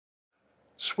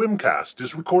Swimcast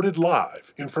is recorded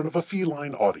live in front of a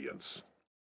feline audience.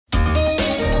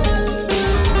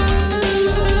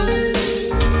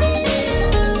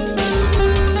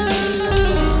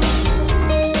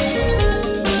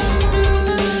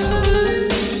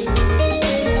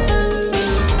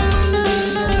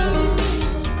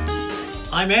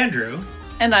 I'm Andrew.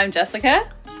 And I'm Jessica.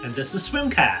 And this is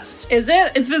Swimcast. Is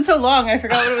it? It's been so long, I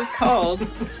forgot what it was called.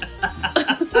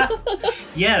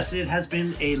 Yes, it has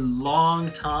been a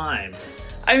long time.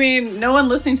 I mean, no one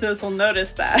listening to this will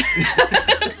notice that.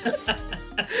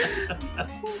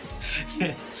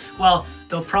 Well,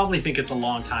 they'll probably think it's a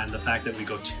long time, the fact that we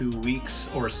go 2 weeks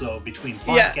or so between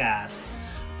podcasts.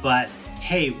 Yeah. But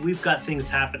hey, we've got things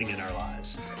happening in our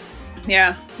lives.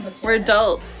 Yeah, we're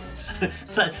adults.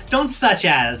 Don't such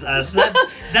as us.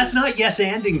 That's not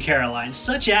yes-anding, Caroline.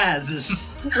 Such as is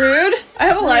rude. I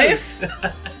have a life.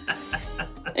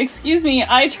 Excuse me,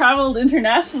 I traveled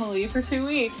internationally for 2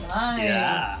 weeks. Nice.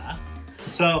 Yeah.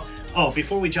 So,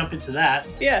 before we jump into that,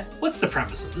 what's the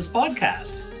premise of this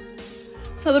podcast?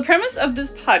 So the premise of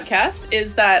this podcast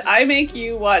is that I make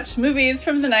you watch movies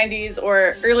from the 90s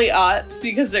or early aughts,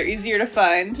 because they're easier to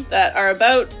find, that are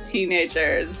about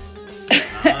teenagers.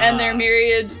 And their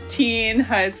myriad teen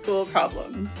high school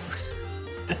problems.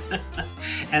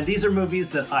 And these are movies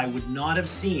that I would not have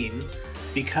seen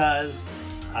because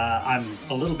I'm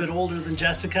a little bit older than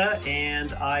Jessica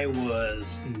and I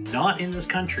was not in this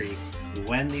country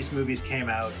when these movies came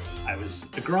out. I was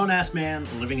a grown-ass man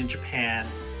living in Japan,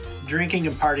 drinking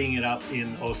and partying it up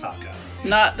in Osaka.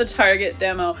 Not the target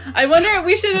demo. I wonder,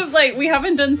 we should have, we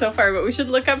haven't done so far, but we should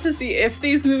look up to see if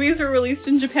these movies were released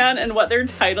in Japan and what their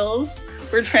titles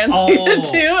were translated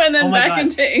to, and then back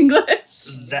into English.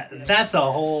 That's a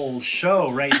whole show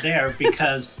right there,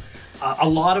 because a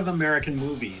lot of American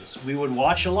movies, we would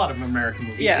watch a lot of American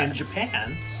movies in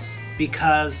Japan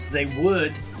because they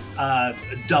would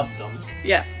dub them.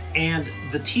 Yeah. And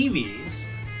the TVs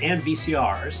and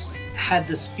VCRs had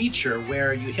this feature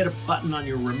where you hit a button on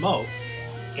your remote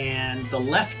and the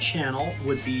left channel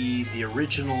would be the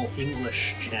original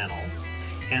English channel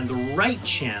and the right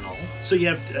channel, so you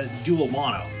have dual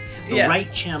mono, the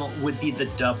right channel would be the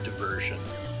dubbed version.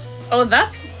 Oh,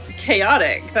 that's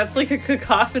chaotic. That's like a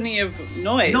cacophony of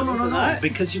noise. No,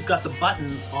 because you've got the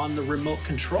button on the remote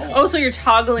control. Oh, so you're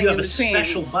toggling in between. You have a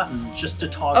special button just to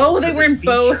toggle. Oh, they weren't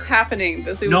both happening.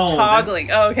 This was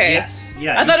toggling. Oh, okay. Yes,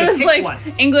 yeah. I thought it was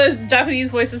like English, Japanese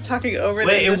voices talking over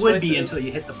the English it would voices. Be until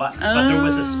you hit the button. But there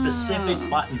was a specific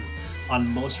button on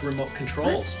most remote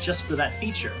controls just for that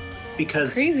feature,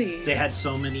 because they had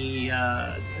so many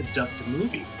dubbed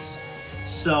movies.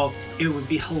 So it would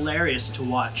be hilarious to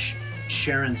watch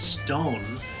Sharon Stone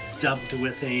dubbed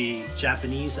with a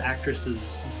Japanese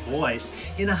actress's voice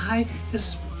in a high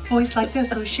voice like this.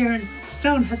 So Sharon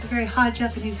Stone has a very high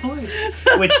Japanese voice,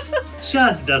 which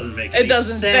just doesn't make any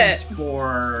sense fit.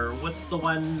 For what's the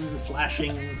one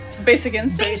flashing? Basic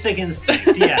Instinct? Basic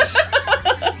Instinct, yes.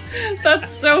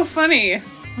 That's so funny.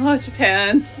 Oh,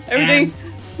 Japan. Everything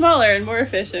smaller and more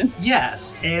efficient.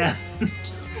 Yes, and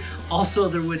also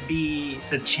there would be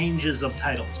the changes of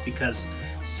titles because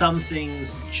some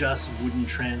things just wouldn't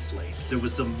translate. There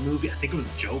was the movie, I think it was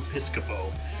Joe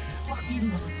Piscopo.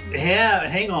 Yeah,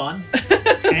 hang on,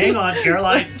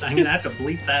 Caroline. I'm gonna have to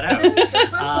bleep that out.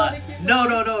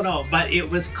 No. But it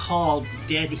was called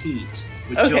Dead Heat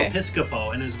with Joe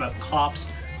Piscopo, and it was about cops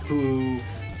who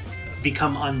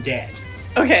become undead.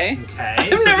 Okay.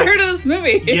 I've never heard of this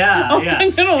movie. Yeah. I'm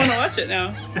gonna want to watch it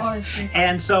now.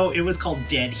 And so it was called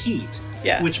Dead Heat.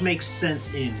 Yeah. Which makes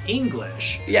sense in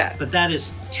English. Yeah. But that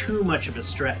is too much of a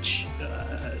stretch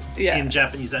in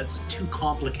Japanese. That's too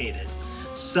complicated.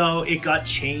 So it got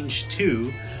changed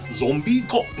to Zombie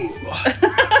Cop.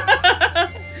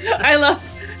 I love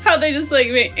how they just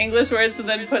make English words and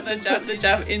then put the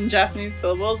in Japanese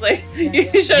syllables.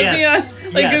 You showed me on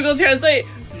Google Translate.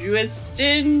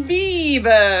 Justin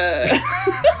Bieber.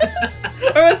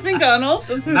 Or what's McDonald's?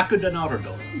 McDonald's.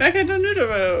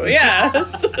 Yeah,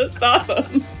 that's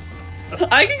awesome.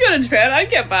 I could go to Japan. I'd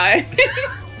get by.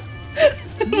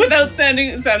 Without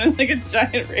sounding like a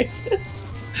giant racist.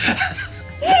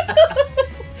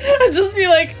 I'd just be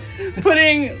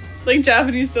putting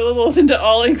Japanese syllables into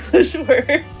all English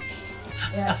words.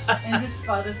 Yeah, and his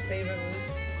father's favorite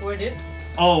was this.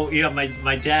 Oh, yeah,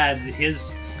 my dad,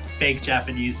 his fake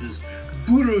Japanese is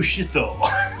burushito.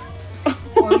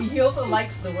 Well, he also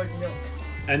likes the word milk.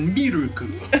 And miruku.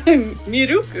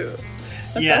 Miruku.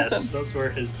 Yes, awesome. Those were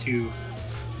his two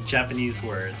Japanese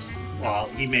words. Well,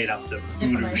 he made up the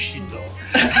burushito.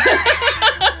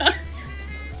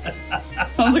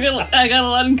 Sounds like I got a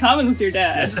lot in common with your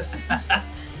dad.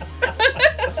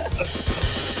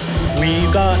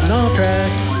 we've gotten off track.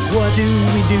 What do?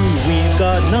 We've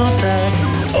gotten off track.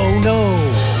 Oh no,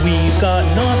 we've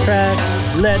gotten off track.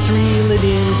 Let's reel it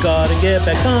in, gotta get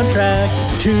back on track.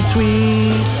 Toot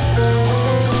sweet.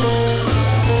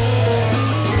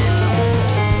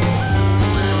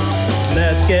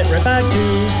 Let's get right back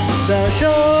to the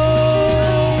show.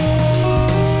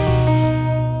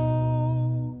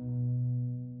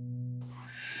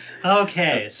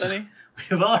 Okay, so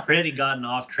we've already gotten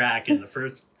off track in the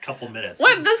first couple minutes.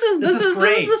 What? This is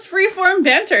great. This is freeform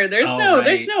banter. There's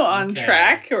right. no on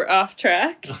track or off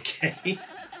track. Okay.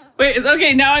 Wait,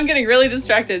 okay, now I'm getting really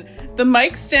distracted. The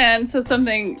mic stand says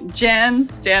something Jan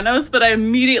Stanos, but I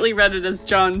immediately read it as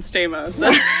John Stamos.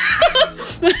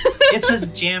 It says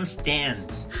Jam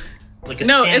Stands. Like a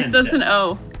stand. No, that's an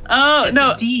O. Oh, it's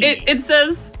no. a D. It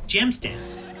says... Jam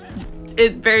Stands.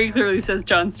 It very clearly says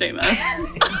John Stamos.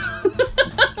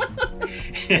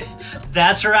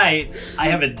 That's right. I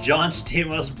have a John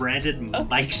Stamos branded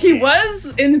mic stand. He was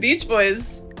in the Beach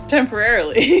Boys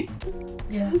temporarily.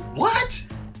 Yeah. What?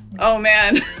 Oh,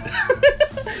 man.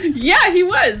 Yeah, he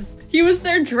was. He was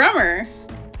their drummer.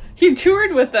 He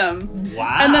toured with them.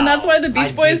 Wow. And then that's why the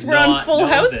Beach Boys were on Full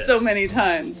House this. so many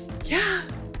times. Yeah.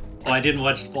 Oh, I didn't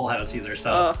watch Full House either,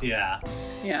 so yeah.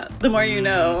 Yeah, the more you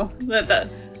know. That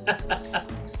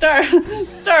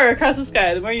star across the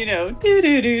sky, the more you know. Do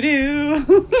do do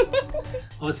do.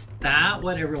 Was that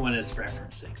what everyone is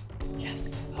referencing? Yes.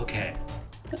 Okay.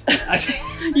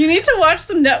 You need to watch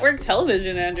some network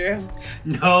television, Andrew.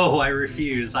 No, I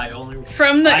refuse. I only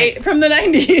from the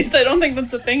 90s. I don't think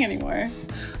that's a thing anymore.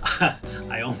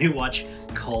 I only watch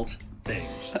cult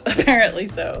things. Apparently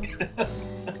so.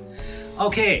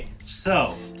 Okay,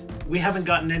 so we haven't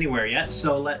gotten anywhere yet,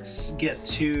 so let's get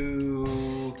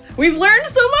to... We've learned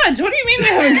so much. What do you mean we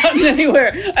haven't gotten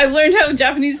anywhere? I've learned how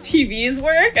Japanese TVs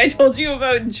work. I told you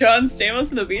about John Stamos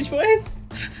and the Beach Boys.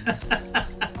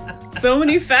 So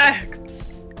many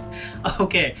facts.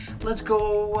 Okay, let's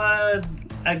go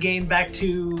again back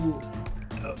to...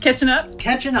 Catching up?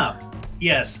 Catching up,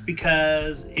 yes,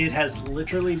 because it has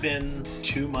literally been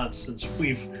 2 months since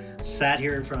we've sat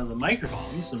here in front of the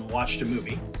microphones and watched a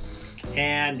movie.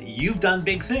 And you've done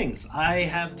big things. I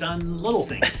have done little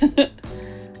things.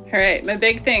 All right, my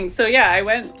big thing. So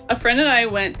yeah, a friend and I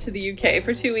went to the UK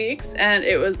for 2 weeks, and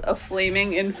it was a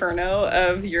flaming inferno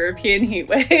of European heat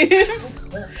wave.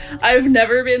 I've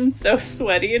never been so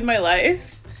sweaty in my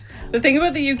life. The thing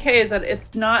about the UK is that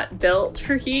it's not built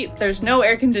for heat. There's no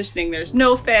air conditioning, there's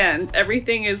no fans.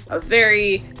 Everything is a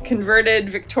very converted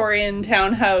Victorian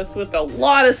townhouse with a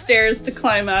lot of stairs to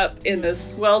climb up in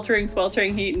this sweltering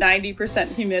heat, 90%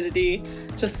 humidity.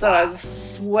 Just I was a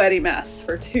sweaty mess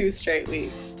for 2 straight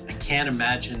weeks. I can't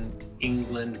imagine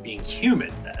England being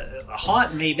humid.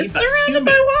 Hot maybe, it's but surrounded humid.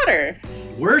 by water.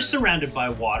 We're surrounded by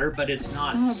water, but it's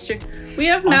not. We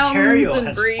have Ontario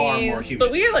mountains and has far more breeze, humidity. but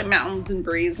we have like mountains and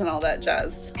breeze and all that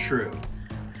jazz. True.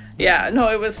 Yeah, no,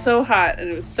 it was so hot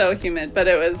and it was so humid, but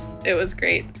it was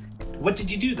great. What did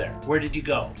you do there? Where did you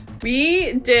go?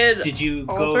 We did. Did you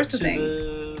all go sorts to of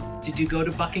things. Did you go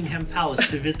to Buckingham Palace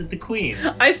to visit the Queen?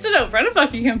 I stood out front of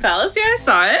Buckingham Palace. Yeah, I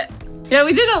saw it. Yeah,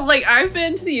 we did I've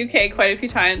been to the UK quite a few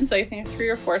times. I think 3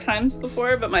 or 4 times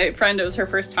before, but my friend, it was her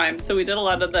first time. So we did a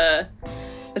lot of the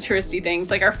touristy things.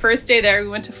 Like our first day there, we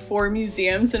went to 4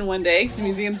 museums in one day because the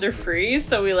museums are free.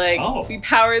 So we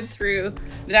powered through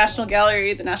the National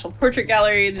Gallery, the National Portrait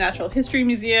Gallery, the Natural History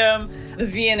Museum, the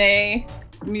V&A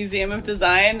Museum of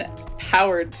Design,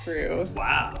 powered through.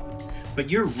 Wow. But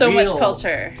your so real much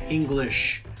culture.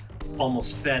 English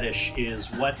almost fetish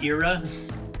is what era?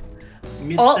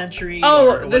 Mid-century?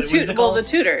 The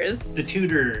Tudors. The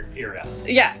Tudor era.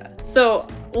 Yeah. So,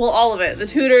 all of it. The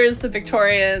Tudors, the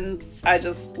Victorians. I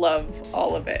just love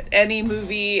all of it. Any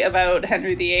movie about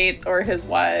Henry VIII or his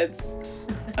wives,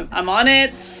 I'm on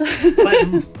it.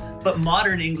 But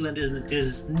modern England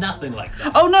is nothing like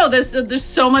that. Oh no, there's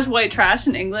so much white trash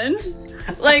in England.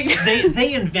 Like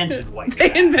they invented white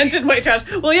trash. They invented white trash.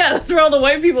 Well, yeah, that's where all the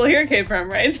white people here came from,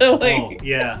 right? So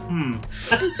yeah.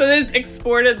 So they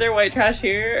exported their white trash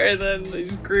here, and then they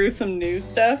just grew some new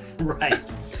stuff. Right.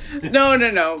 No,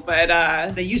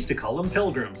 but they used to call them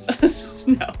pilgrims.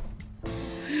 No.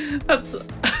 That's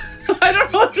I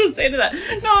don't know what to say to that.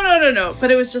 No.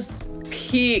 But it was just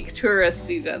peak tourist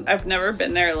season. I've never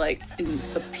been there in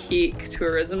the peak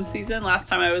tourism season. Last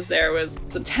time I was there was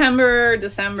September,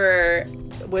 December.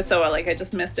 So I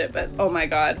just missed it. But oh my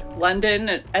God, London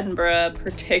and Edinburgh,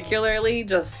 particularly,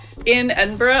 just in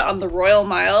Edinburgh on the Royal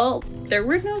Mile, there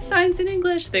were no signs in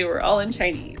English. They were all in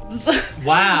Chinese.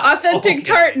 Wow. Authentic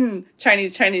tartan.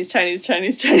 Chinese.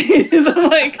 I'm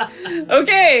like,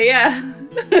 okay, yeah.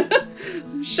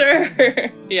 Sure.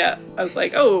 Yeah. I was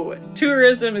like, oh,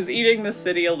 tourism is eating the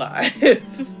city alive.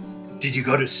 Did you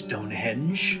go to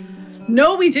Stonehenge?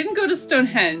 No, we didn't go to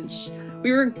Stonehenge.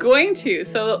 We were going to.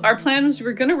 So our plan was we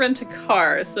were going to rent a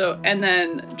car and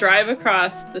then drive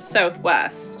across the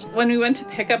southwest. When we went to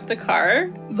pick up the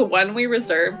car, the one we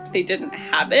reserved, they didn't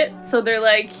have it. So they're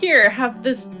like, here, have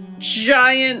this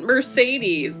giant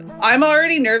Mercedes. I'm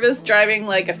already nervous driving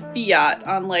like a Fiat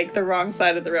on like the wrong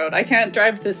side of the road. I can't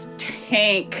drive this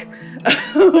tank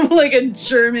of like a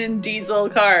German diesel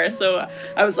car. So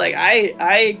I was like,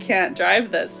 I can't drive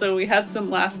this. So we had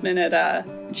some last minute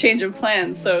change of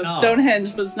plans. So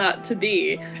Stonehenge was not to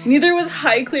be. Neither was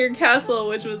Highclere Castle,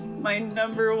 which was my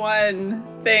number one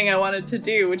thing I wanted to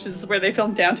do, which is where they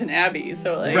filmed Downton Abbey.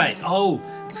 So like, right. Oh,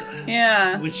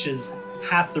 yeah. Which is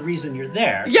half the reason you're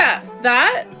there. Yeah,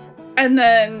 that. And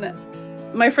then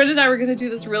my friend and I were going to do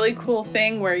this really cool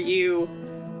thing where you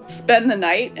spend the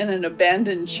night in an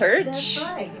abandoned church. That's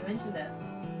right, you mentioned that.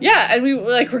 Yeah, and we were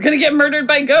like, we're going to get murdered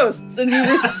by ghosts. And we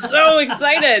were so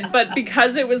excited. But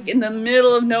because it was in the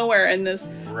middle of nowhere in this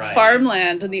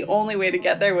farmland, and the only way to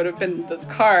get there would have been this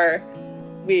car,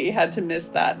 we had to miss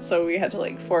that. So we had to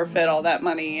like forfeit all that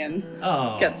money and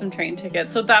get some train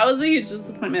tickets. So that was a huge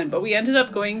disappointment. But we ended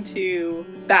up going to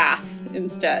Bath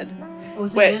instead. Oh,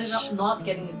 so you ended up not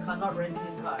getting a car, not renting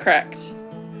a car. Correct.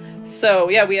 So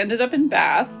yeah, we ended up in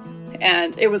Bath.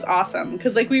 And it was awesome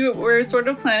because like we were sort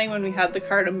of planning when we had the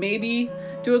car to maybe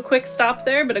do a quick stop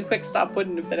there, but a quick stop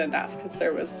wouldn't have been enough because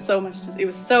there was so much it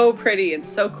was so pretty and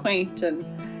so quaint. And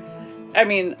I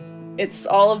mean, it's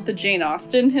all of the Jane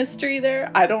Austen history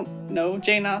there. I don't know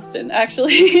Jane Austen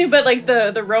actually, but like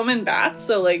the Roman baths,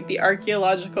 so like the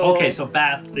archaeological. Okay, so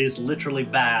Bath is literally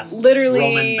Bath.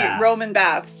 Literally Roman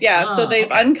baths. Yeah, so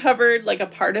they've uncovered like a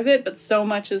part of it, but so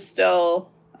much is still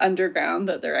underground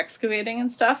that they're excavating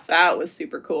and stuff. So that was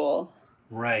super cool.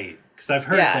 Right, because I've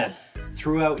heard that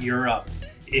throughout Europe,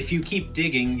 if you keep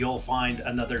digging, you'll find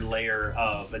another layer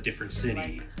of a different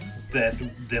city that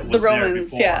was the Romans, there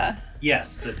before. Yeah.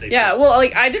 Yes, that they. Yeah, well,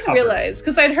 like I didn't realize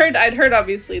because I'd heard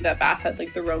obviously that Bath had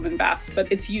like the Roman baths,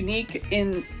 but it's unique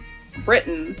in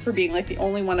Britain for being like the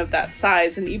only one of that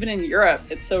size, and even in Europe,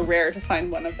 it's so rare to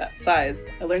find one of that size.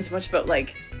 I learned so much about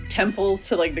like temples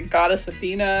to like the goddess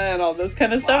Athena and all this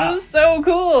kind of stuff. It was so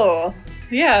cool.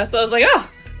 Yeah, so I was like, oh,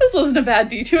 this wasn't a bad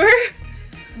detour.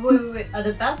 Wait. Are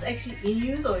the baths actually in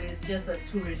use or is it just a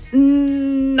tourist?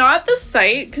 Not the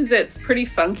site, because it's pretty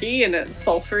funky and it's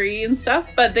sulfury and stuff,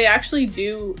 but they actually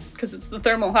do, because it's the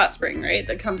thermal hot spring, right,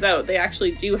 that comes out, they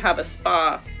actually do have a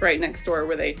spa right next door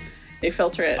where they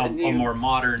filter it. A more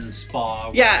modern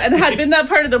spa. Yeah, and had been that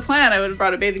part of the plan, I would have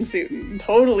brought a bathing suit and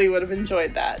totally would have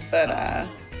enjoyed that, but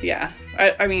yeah.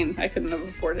 I mean, I couldn't have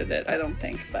afforded it, I don't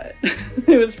think, but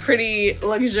it was pretty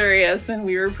luxurious and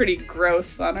we were pretty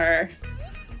gross on our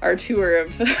tour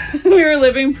of we were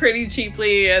living pretty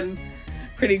cheaply and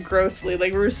pretty grossly.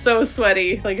 Like we were so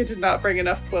sweaty, like I did not bring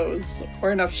enough clothes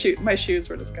or enough my shoes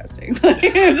were disgusting. Like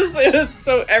it was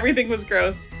so everything was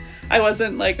gross. I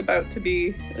wasn't like about to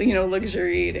be,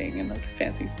 luxuriating in like a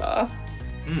fancy spa.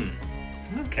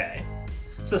 Okay.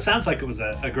 So it sounds like it was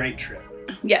a great trip.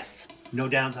 Yes. No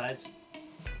downsides?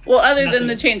 Well, other than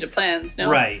the change of plans, no.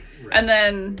 Right.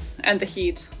 And the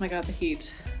heat. Oh my god, the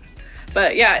heat.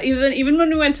 But yeah, even when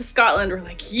we went to Scotland, we're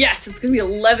like, yes, it's gonna be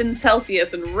 11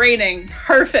 Celsius and raining,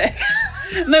 perfect.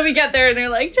 And then we get there and they're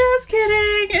like, just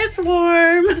kidding, it's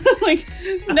warm. Like,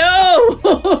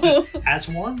 no. As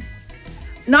warm?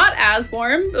 Not as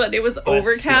warm, but it was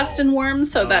overcast and warm,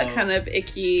 so that kind of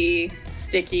icky,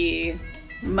 sticky,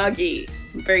 muggy,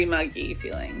 very muggy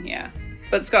feeling, yeah.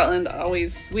 But Scotland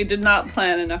we did not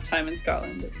plan enough time in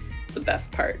Scotland. It's the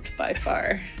best part by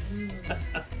far.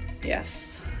 Yes.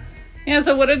 Yeah,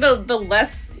 so what are the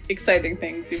less exciting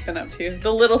things you've been up to?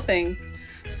 The little thing.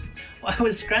 Well, I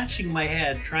was scratching my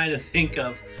head trying to think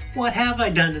of what have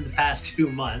I done in the past 2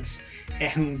 months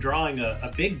and drawing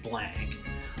a big blank.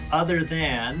 Other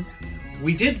than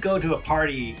we did go to a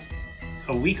party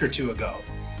a week or two ago.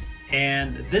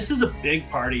 And this is a big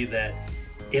party that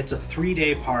it's a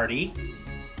 3-day party.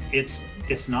 It's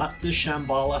not the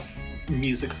Shambhala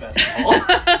Music Festival.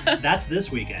 That's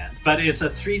this weekend. But it's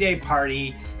a 3-day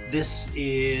party. This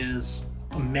is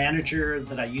a manager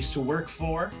that I used to work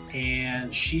for,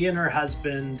 and she and her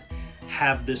husband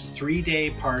have this 3-day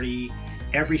party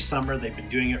every summer. They've been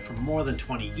doing it for more than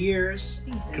 20 years.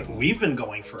 We've been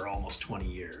going for almost 20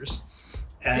 years.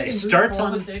 It starts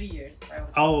on over 30 years.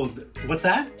 What's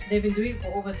that? They've been doing it for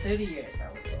over 30 years,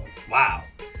 I was told. Wow.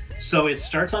 So it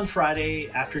starts on Friday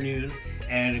afternoon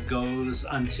and it goes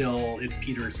until it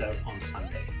peters out on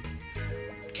Sunday.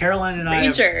 Caroline and I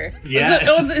Ranger. Yeah.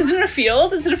 Is it a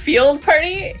field? Is it a field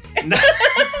party?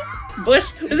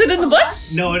 Bush? Is it in the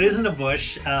bush? No, it isn't a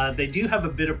bush. They do have a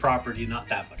bit of property, not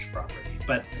that much property,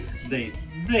 but they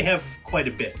have quite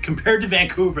a bit. Compared to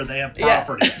Vancouver, they have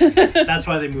property. Yeah. That's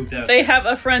why they moved out. They have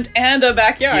a front and a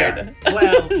backyard. Yeah.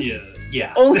 Well,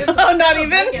 yeah. Oh, not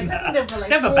even? Backyards. I think they've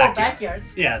They have a four backyard.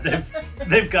 backyards. Yeah,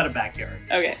 they've got a backyard.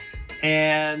 Okay.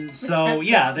 And so,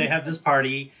 yeah, they have this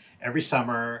party every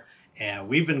summer, and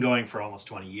we've been going for almost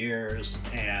 20 years,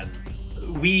 and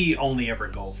we only ever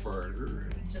go for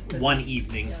Just one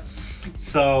evening. Yeah.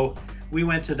 So we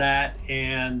went to that,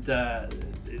 and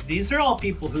these are all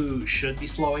people who should be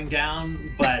slowing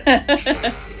down, but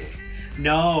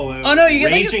no. Oh no, you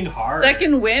get raging like a hard.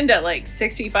 second wind at like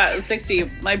 65, 60.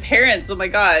 My parents, oh my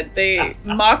god, they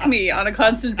mock me on a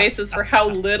constant basis for how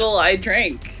little I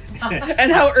drink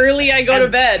and how early I go to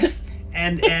bed.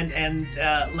 And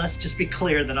let's just be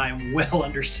clear that I am well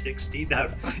under 60 now.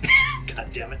 God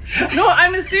damn it. No,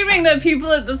 I'm assuming that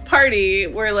people at this party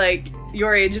were like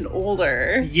your age and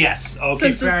older. Yes. Okay.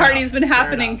 Since this fair party's enough, been fair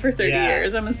happening enough. for 30 Yes.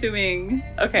 years, I'm assuming.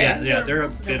 Okay. Yeah, they're a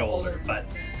bit older, but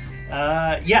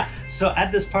yeah. So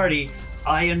at this party,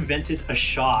 I invented a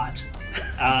shot,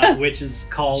 which is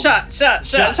called Shot.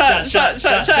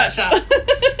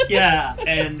 Yeah,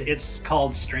 and it's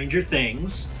called Stranger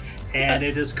Things, and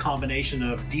it is a combination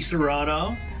of Di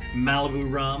Serono,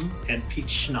 Malibu rum, and peach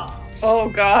schnapps. Oh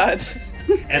god.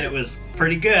 And it was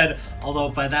pretty good, although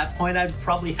by that point I'd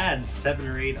probably had 7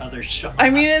 or 8 other shots. I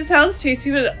mean, it sounds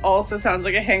tasty, but it also sounds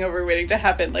like a hangover waiting to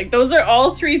happen. Like, those are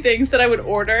all 3 things that I would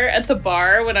order at the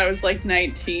bar when I was like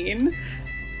 19.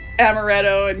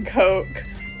 Amaretto and Coke.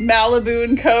 Malibu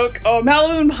and Coke. Oh,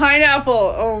 Malibu and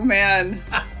pineapple. Oh, man.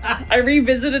 I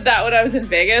revisited that when I was in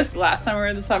Vegas last summer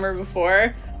and the summer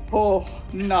before. Oh,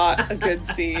 not a good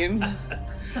scene.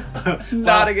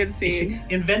 Not a good scene.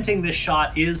 Inventing this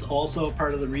shot is also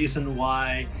part of the reason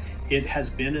why it has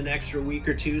been an extra week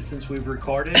or 2 since we've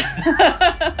recorded.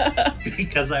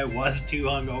 Because I was too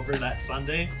hungover that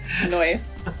Sunday. Nice.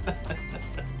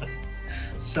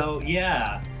 So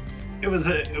yeah, it was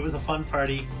a fun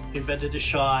party. Invented a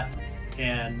shot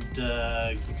and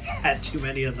had too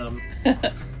many of them.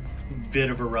 Bit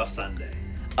of a rough Sunday.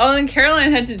 Oh, and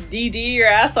Caroline had to DD your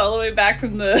ass all the way back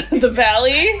from the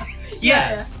valley.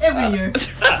 Yes. Yeah, every year.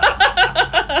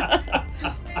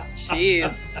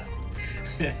 Jeez.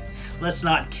 Let's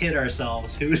not kid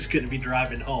ourselves. Who's going to be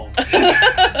driving home?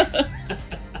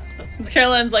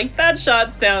 Caroline's like, that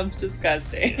shot sounds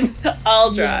disgusting.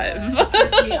 I'll drive. Yeah,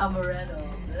 especially amaretto.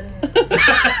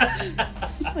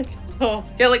 It's like, oh,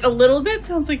 yeah, like a little bit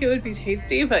sounds like it would be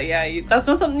tasty, but yeah, that's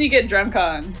not something you get drunk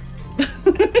on.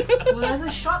 Well, as a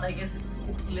shot, I guess it's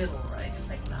little, right? It's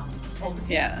like an ounce.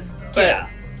 Yeah. So. Yeah.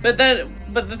 But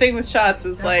the thing with shots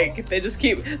is like they just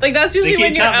keep like that's usually keep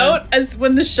when you're coming. out as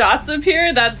when the shots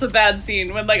appear. That's a bad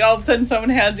scene when like all of a sudden someone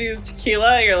hands you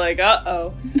tequila. You're like,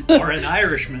 uh-oh. Or an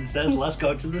Irishman says, "Let's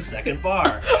go to the second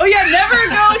bar." Oh yeah, never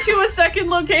go to a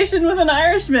second location with an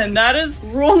Irishman. That is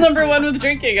rule number 1 with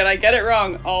drinking, and I get it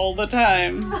wrong all the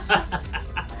time.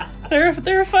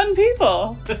 They're fun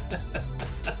people.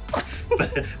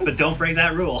 but don't break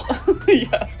that rule.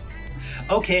 Yeah.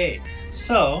 Okay,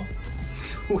 so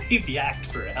we've yacked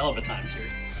for a hell of a time here.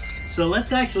 So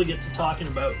let's actually get to talking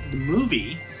about the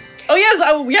movie. Oh yes,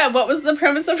 yeah. What was the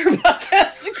premise of her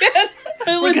podcast again?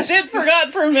 I legit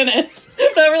forgot for a minute.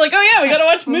 Now we're like, oh yeah, we gotta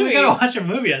watch a movie. We gotta watch a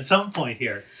movie at some point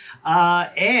here.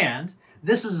 And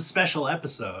this is a special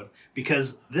episode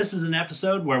because this is an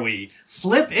episode where we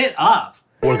flip it up.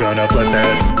 We're gonna flip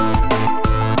it.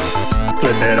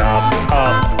 Flip it up.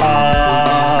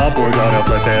 We're gonna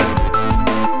flip it.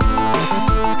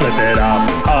 Flip it up.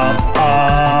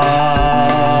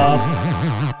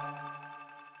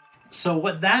 So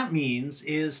what that means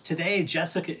is today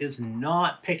Jessica is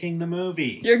not picking the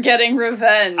movie. You're getting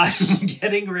revenge. I'm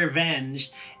getting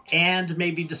revenge and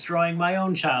maybe destroying my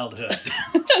own childhood.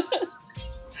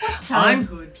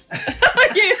 Childhood.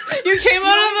 you came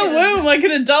out of the womb like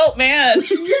an adult man.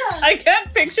 Yeah. I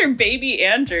can't picture baby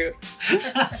Andrew.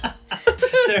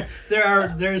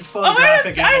 There's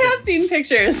photographic I have evidence. seen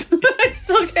pictures. I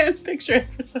still can't picture it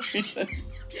for some reason.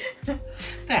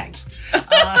 Thanks.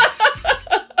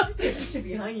 Picture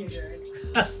behind you, Jared.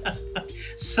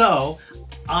 So,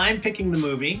 I'm picking the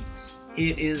movie.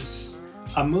 It is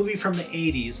a movie from the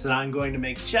 80s that I'm going to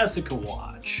make Jessica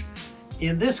watch.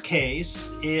 In this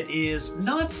case, it is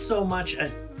not so much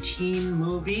a teen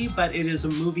movie, but it is a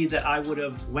movie that I would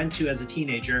have went to as a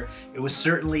teenager. It was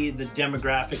certainly the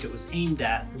demographic it was aimed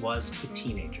at was the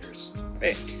teenagers.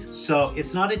 Right. So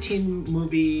it's not a teen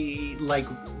movie like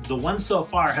the ones so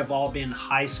far have all been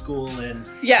high school and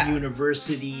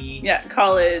university. Yeah,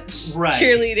 college, right.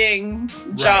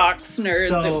 cheerleading, jocks, nerds,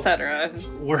 So, etc.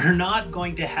 We're not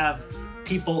going to have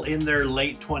people in their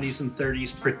late 20s and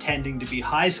 30s pretending to be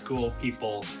high school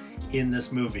people in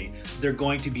this movie. They're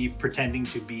going to be pretending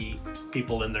to be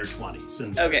people in their 20s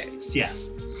and 30s. Okay. Yes.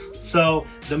 So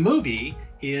the movie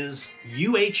is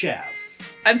UHF.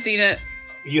 I've seen it.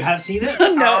 You have seen it?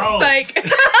 No, psych.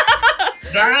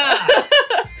 Ah!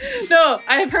 No,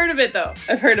 I have heard of it though.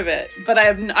 I've heard of it, but I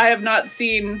have not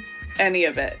seen any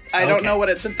of it. I don't know what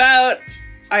it's about.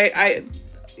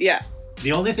 Yeah.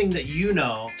 The only thing that you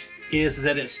know is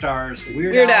that it stars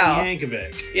Weird Al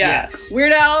Yankovic. Yeah. Yes.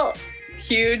 Weird Al,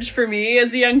 huge for me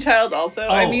as a young child also.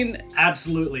 Oh, I mean,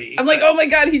 absolutely. I'm like, oh my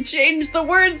god, he changed the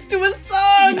words to a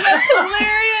song. That's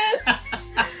hilarious.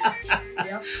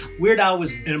 Yep. Weird Al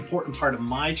was an important part of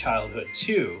my childhood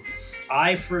too.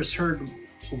 I first heard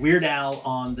Weird Al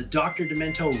on the Dr.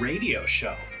 Demento radio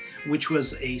show, which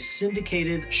was a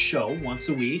syndicated show once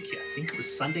a week. I think it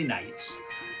was Sunday nights.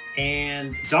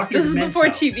 And Dr. This Demento... is before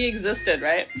TV existed,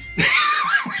 right?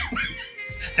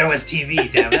 There was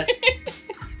TV, damn it.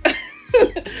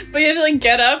 But you had to like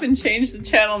get up and change the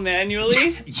channel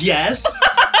manually. Yes.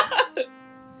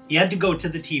 You had to go to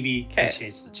the TV and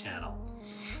change the channel.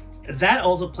 That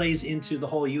also plays into the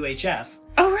whole UHF.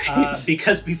 Oh, right.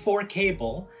 Because before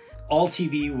cable, all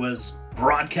TV was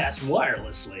broadcast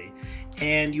wirelessly.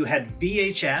 And you had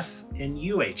VHF and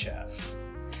UHF.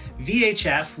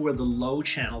 VHF were the low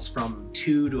channels from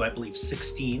 2 to, I believe,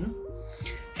 16.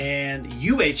 And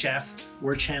UHF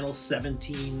were channels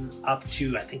 17 up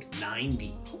to, I think,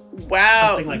 90.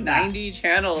 Wow, Something like 90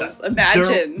 channels.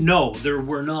 Imagine. There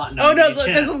were not 90 Oh, no, channels.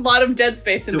 there's a lot of dead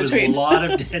space in between. There was a lot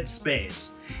of dead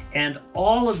space. And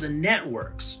all of the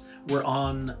networks were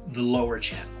on the lower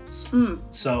channels.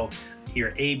 So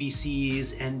your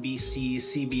ABCs, NBC,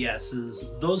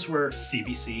 CBSs, those were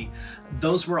CBC,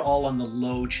 those were all on the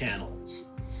low channels.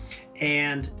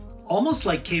 And almost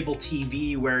like cable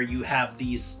TV, where you have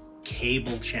these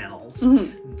cable channels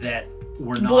that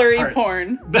were not blurry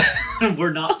porn.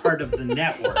 were not part of the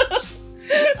networks.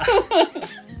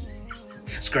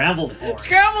 Scrambled porn.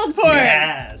 Scrambled porn.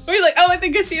 Yes. We're like, oh, I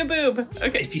think I see a boob.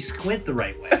 Okay. If you squint the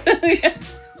right way.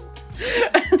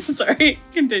 Sorry,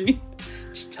 continue.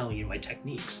 Just telling you my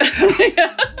techniques.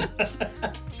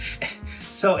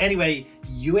 So anyway,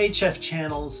 UHF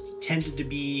channels tended to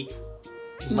be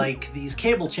like these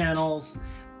cable channels.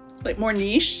 Like more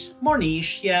niche? More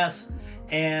niche, yes.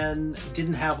 And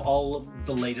didn't have all of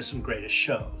the latest and greatest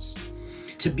shows.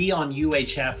 To be on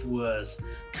UHF was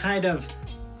kind of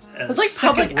it's like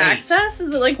public access?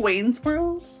 Is it like Wayne's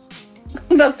World?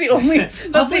 That's the only...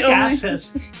 Public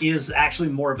access is actually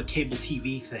more of a cable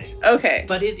TV thing. Okay.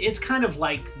 But it's kind of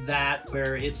like that,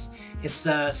 where it's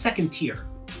second tier.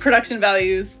 Production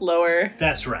values lower.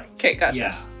 That's right. Okay, gotcha.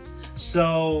 Yeah.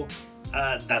 So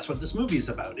that's what this movie is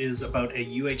about a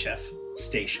UHF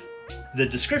station. The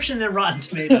description in Rotten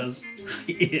Tomatoes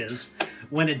is,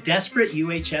 when a desperate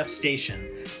UHF station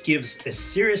gives a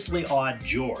seriously odd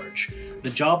George the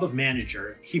job of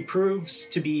manager, he proves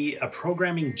to be a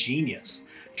programming genius,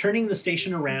 turning the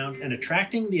station around and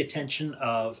attracting the attention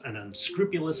of an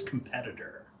unscrupulous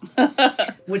competitor.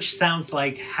 Which sounds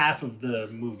like half of the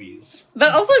movies.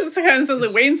 That also kind of sounds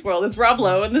like Wayne's World. It's Rob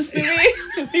Lowe in this movie.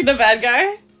 Is he the bad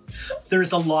guy?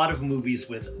 There's a lot of movies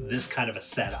with this kind of a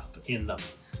setup in them,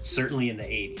 certainly in the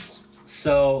 80s.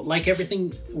 So, like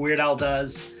everything Weird Al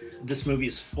does, this movie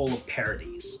is full of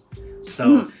parodies.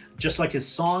 So, just like his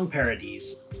song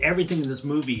parodies, everything in this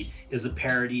movie is a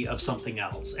parody of something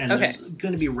else. And there's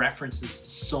going to be references to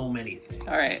so many things.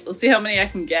 All right, let's see how many I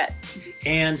can get.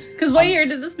 And because what year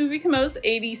did this movie come out?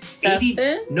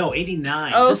 87? No,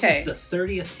 89. Oh, This is the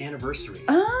 30th anniversary.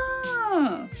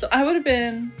 Oh, so I would have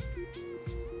been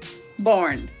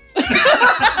born.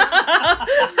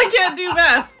 I can't do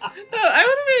math. No, I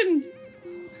would have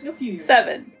been A few years.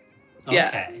 7. Okay.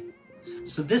 Yeah.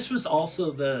 So this was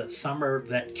also the summer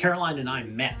that Caroline and I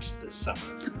met this summer.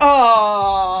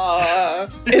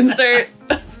 Aww. Insert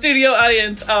studio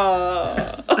audience.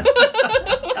 Aww.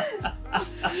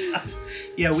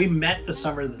 Yeah, we met the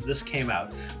summer that this came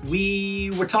out.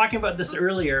 We were talking about this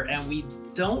earlier, and we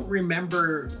don't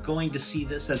remember going to see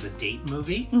this as a date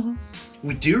movie.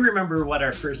 We do remember what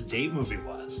our first date movie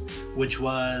was, which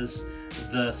was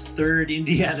the third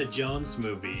Indiana Jones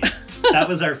movie. That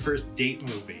was our first date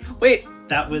movie. Wait.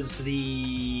 That was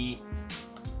the...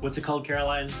 What's it called,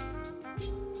 Caroline?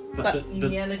 But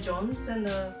Indiana Jones and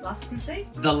the Last Crusade?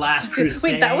 The Last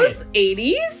Crusade. Wait, that was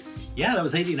 80s? Yeah, that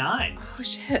was 89. Oh,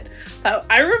 shit.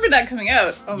 I remember that coming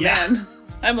out. Oh, Yeah. man.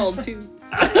 I'm old, too.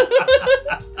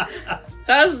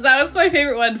 That was my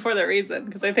favorite one for that reason,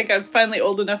 because I think I was finally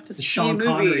old enough to see Sean movies.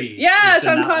 Connery. Yeah, was in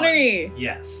Sean that Connery. one.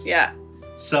 Yes. Yeah.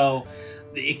 So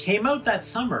it came out that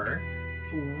summer.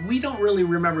 We don't really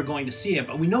remember going to see it,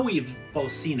 but we know we've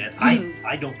both seen it.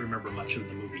 I don't remember much of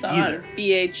the movie It's on either.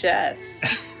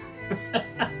 VHS.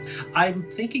 I'm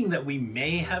thinking that we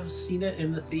may have seen it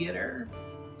in the theater.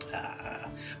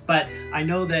 But I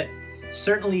know that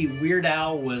certainly Weird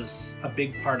Al was a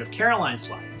big part of Caroline's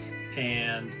life.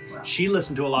 And she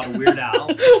listened to a lot of Weird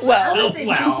Al. I Well, would say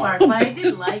two part, but I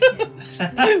did like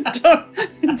him.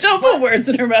 don't put words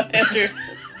in her mouth, Andrew.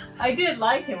 I did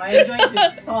like him. I enjoyed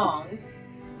his songs.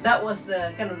 That was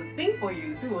the kind of the thing for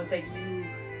you too. Was like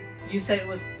you said it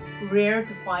was rare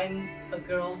to find a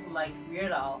girl who liked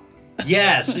Weird Al.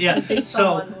 Yes, yeah. So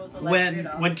Someone who was like Weird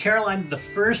Al. when Caroline, the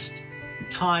first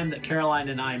time that Caroline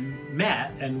and I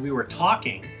met and we were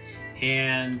talking,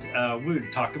 and we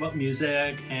talked about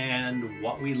music and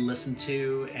what we listened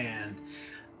to, and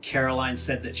Caroline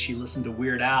said that she listened to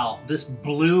Weird Al. This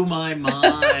blew my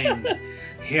mind.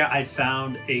 Here I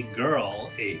found a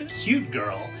cute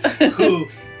girl, who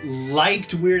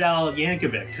liked Weird Al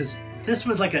Yankovic, because this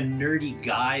was like a nerdy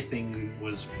guy thing.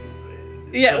 Was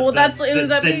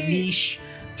the niche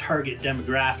target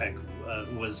demographic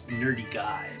was nerdy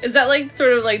guys. Is that like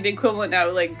sort of like the equivalent now,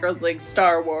 like girls like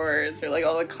Star Wars or like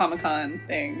all the Comic-Con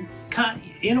things?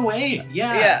 In a way,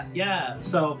 yeah.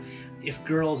 So if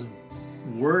girls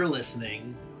were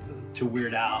listening to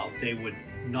Weird Al, they would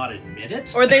not admit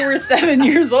it. Or they were 7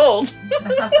 years old.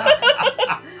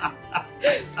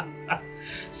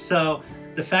 So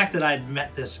the fact that I'd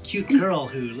met this cute girl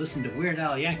who listened to Weird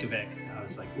Al Yankovic, I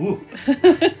was like, ooh.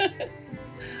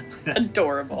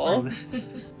 Adorable.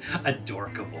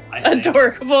 Adorkable. I think.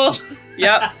 Adorkable.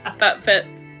 Yep, that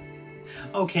fits.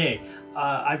 Okay,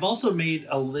 I've also made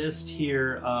a list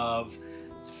here of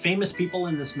famous people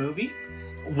in this movie.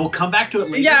 We'll come back to it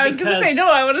later. Yeah, I was going to say, no,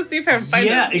 I want to see if I can find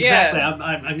Yeah, this. exactly. Yeah.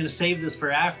 I'm going to save this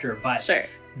for after, but Sure.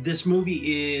 this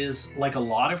movie is like a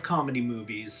lot of comedy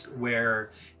movies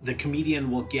where the comedian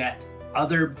will get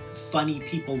other funny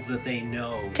people that they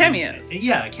know. Cameos.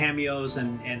 Yeah, cameos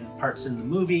and parts in the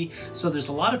movie. So there's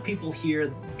a lot of people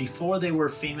here before they were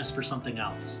famous for something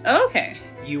else. Oh, okay.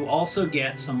 You also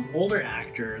get some older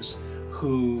actors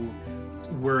who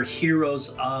were heroes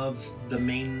of the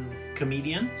main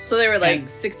comedian. So they were like And-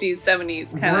 60s,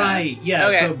 70s kind of. Right, yeah.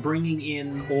 Okay. So bringing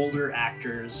in older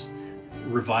actors,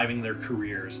 reviving their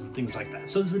careers and things like that.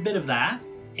 So there's a bit of that.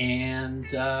 And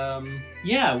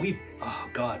we've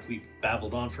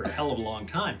babbled on for a hell of a long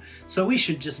time. So we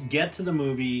should just get to the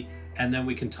movie and then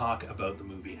we can talk about the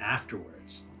movie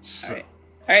afterwards. So All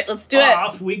right, let's do it.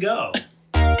 off we go.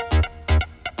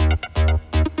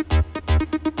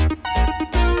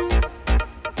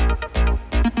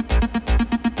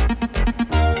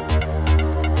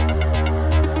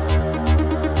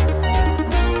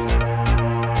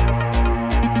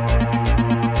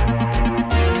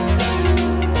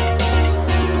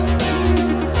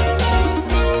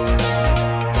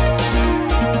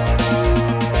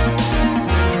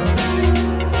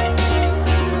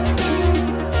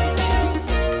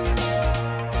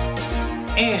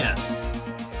 And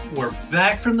we're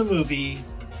back from the movie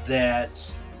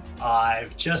that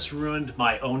I've just ruined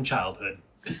my own childhood.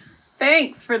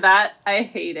 Thanks for that. I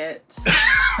hate it.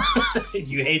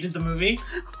 You hated the movie?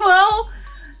 Well,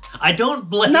 I don't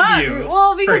blame Not- you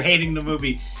well, for because- hating the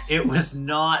movie. It was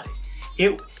not.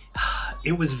 It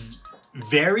was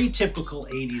very typical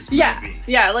 80s movie.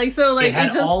 yeah, like so, like it had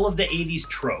just all of the 80s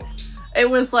tropes. it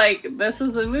was like this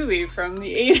is a movie from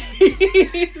the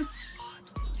 80s.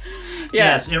 Yeah.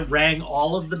 Yes, it rang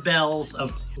all of the bells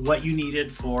of what you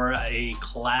needed for a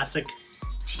classic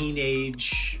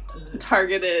teenage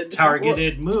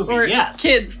targeted movie. or Yes.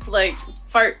 kids like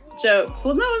fart jokes.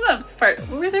 Well, no, not fart.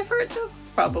 Were they fart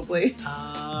jokes? Probably.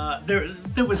 There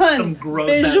was Puns. some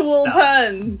gross Visual stuff.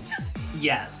 puns.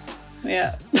 Yes.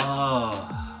 Yeah.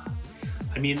 Oh.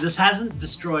 I mean, this hasn't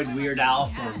destroyed Weird Al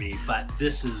for me, but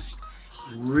this is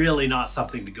really not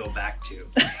something to go back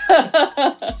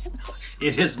to.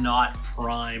 It is not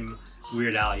prime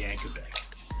Weird Al Yankovic.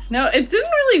 No, it didn't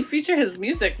really feature his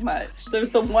music much. There was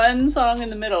the one song in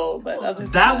the middle, but other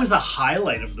than That was a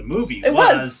highlight of the movie. It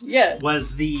was, yeah.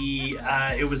 Was the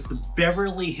it was the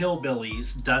Beverly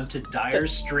Hillbillies done to Dire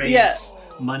Straits, yeah.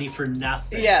 Money for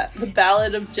Nothing. Yeah, the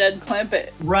Ballad of Jed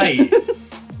Clampett. Right.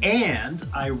 And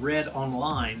I read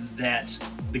online that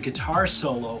the guitar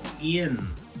solo in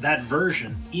that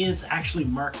version is actually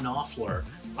Mark Knopfler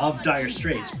of Dire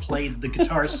Straits played the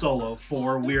guitar solo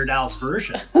for Weird Al's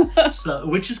version, so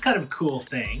which is kind of a cool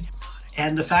thing.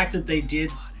 And the fact that they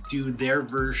did do their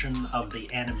version of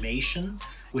the animation,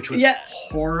 which was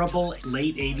horrible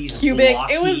late 80s cubic.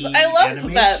 blocky It was. I loved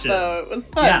animation. that though. It was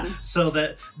fun. Yeah, so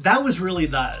that was really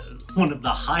one of the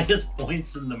highest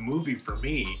points in the movie for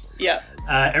me. Yeah.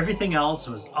 Everything else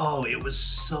was it was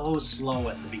so slow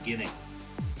at the beginning.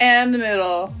 And the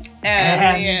middle.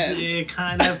 And the end. It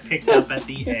kind of picked up at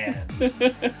the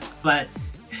end. But,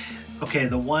 okay,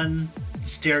 the one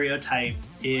stereotype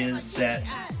is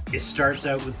that it starts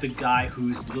out with the guy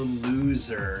who's the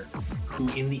loser, who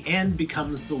in the end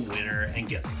becomes the winner and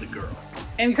gets the girl.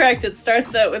 Incorrect. It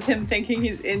starts out with him thinking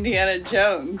he's Indiana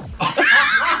Jones.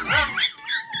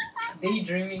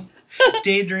 Daydreaming.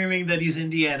 Daydreaming that he's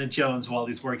Indiana Jones while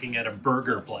he's working at a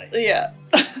burger place. Yeah.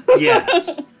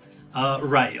 Yes.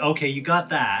 Right. Okay, you got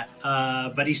that.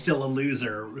 But he's still a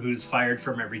loser who's fired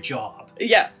from every job.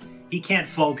 Yeah. He can't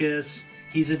focus.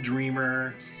 He's a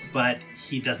dreamer, but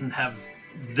he doesn't have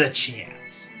the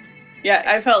chance. Yeah,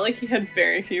 I felt like he had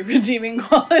very few redeeming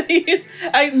qualities.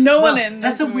 One in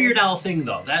that's a movie. Weird Al thing,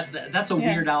 though. That's a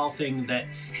Weird Al thing that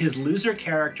his loser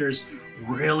characters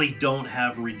really don't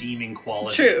have redeeming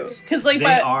qualities. True, because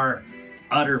they are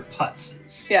utter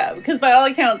putzes. Yeah, because by all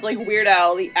accounts, like Weird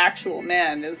Al, the actual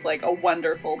man, is like a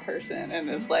wonderful person and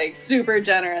is like super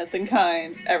generous and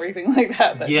kind, everything like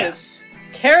that. But yes.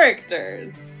 His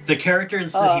characters. The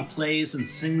characters that he plays and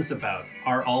sings about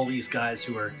are all these guys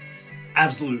who are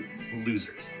absolute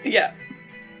losers. Yeah.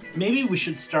 Maybe we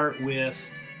should start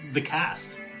with the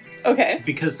cast. Okay.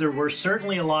 Because there were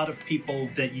certainly a lot of people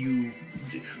that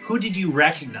who did you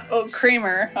recognize? Oh,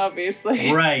 Kramer,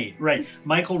 obviously. Right.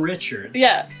 Michael Richards.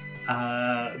 Yeah.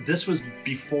 This was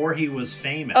before he was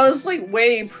famous. Oh, it was like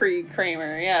way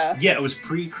pre-Kramer, yeah. Yeah, it was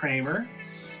pre-Kramer.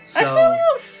 So, actually,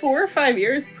 about 4 or 5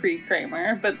 years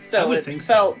pre-Kramer, but still,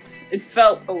 it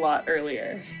felt a lot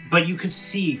earlier. But you could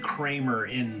see Kramer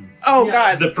in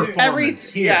God, the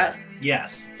performance here. Yeah.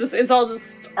 Yes. It's all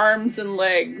just arms and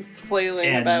legs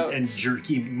flailing about. And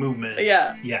jerky movements.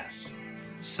 Yeah. Yes.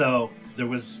 So there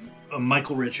was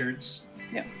Michael Richards,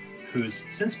 who's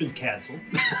since been canceled.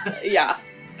 Yeah.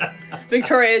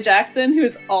 Victoria Jackson,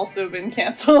 who's also been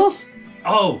canceled.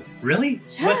 Oh, really?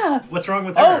 Yeah. What's wrong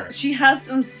with her? Oh, she has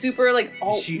some super like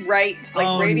alt-right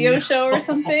radio show or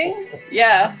something.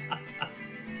 Yeah.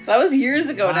 That was years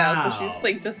ago now, so she just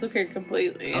like disappeared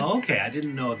completely. Oh, okay, I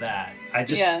didn't know that. I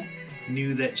just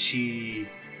knew that she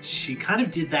kind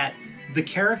of did that. The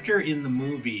character in the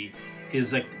movie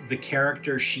is like the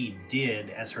character she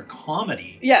did as her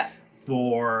comedy. Yeah.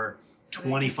 For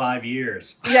 25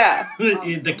 years. Yeah.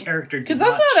 The character did because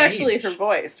that's not change. Actually her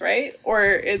voice, right? Or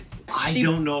it's I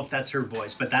don't know if that's her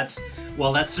voice, but that's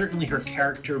certainly her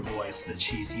character voice that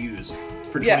she's used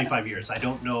for 25 years. I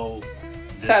don't know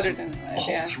this Saturday Night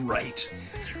Live, alt-right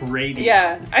radio.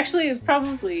 Yeah, actually it's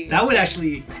probably that would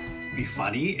actually be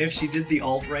funny if she did the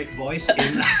alt-right voice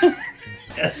in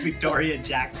as Victoria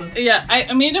Jackson. Yeah,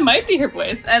 I mean it might be her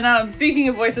voice. And speaking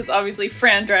of voices, obviously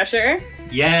Fran Drescher.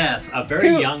 Yes, a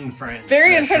very young Fran.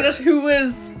 Very young Fran Drescher, who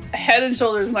was head and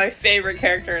shoulders my favorite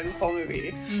character in this whole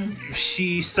movie.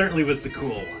 She certainly was the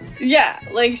cool one. Yeah,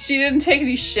 like she didn't take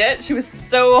any shit. She was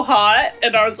so hot,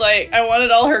 and I was like, I wanted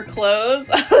all her clothes.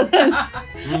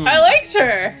 I liked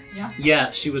her.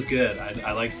 Yeah, she was good.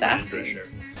 I like Fran Sassy. Drescher.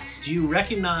 Do you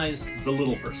recognize the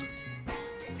little person?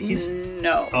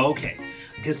 No. Okay.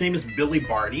 His name is Billy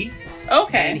Barty.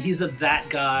 Okay. And he's that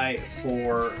guy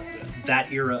for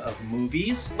that era of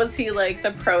movies. Was he like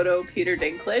the proto Peter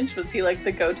Dinklage? Was he like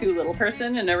the go-to little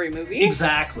person in every movie?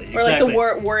 Exactly. Or like the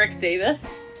Warwick Davis?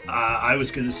 I was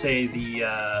going to say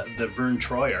the Vern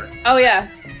Troyer. Oh yeah.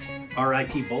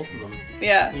 R.I.P. both of them.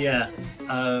 Yeah.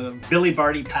 Yeah. Billy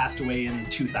Barty passed away in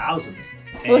 2000.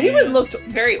 Well, he looked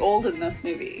very old in this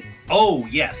movie. Oh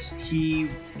yes, he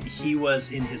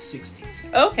was in his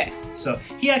 60s. Okay. So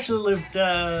he actually lived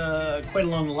quite a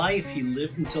long life. He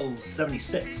lived until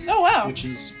 76. Oh wow. Which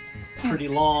is pretty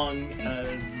long.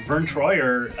 Vern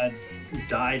Troyer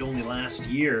died only last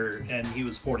year, and he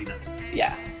was 49.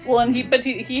 Yeah. Well, and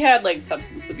he had like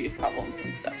substance abuse problems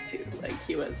and stuff too. Like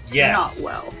he was not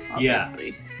well, obviously.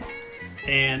 Yeah.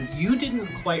 And you didn't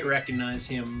quite recognize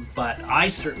him, but I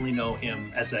certainly know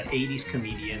him as an 80s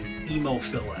comedian, Emo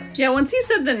Phillips. Yeah, once you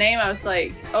said the name, I was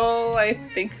like, oh, I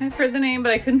think I've heard the name,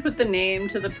 but I couldn't put the name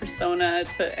to the persona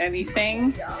to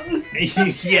anything.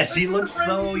 Yes, he looks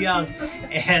so young.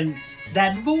 And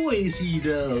that voice he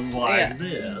does like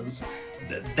this,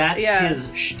 that's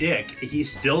his shtick.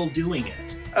 He's still doing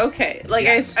it. Okay, like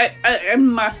Yes. I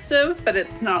must have, but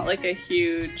it's not like a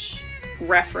huge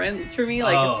reference for me.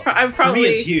 Like I've for probably me,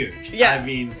 it's huge. Yeah. I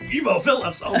mean, Emo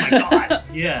Phillips. Oh my god.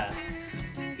 Yeah.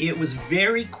 It was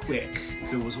very quick.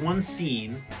 There was one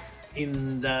scene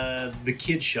in the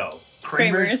kid show,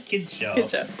 Kramer's Kid Show. Kid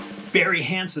Show. Barry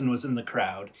Hansen was in the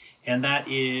crowd, and that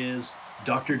is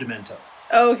Dr. Demento.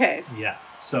 Okay. Yeah.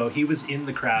 So he was in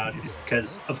the crowd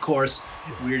because, of course,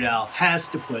 Weird Al has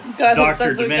to put That's Dr.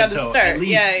 what gotta Demento start. at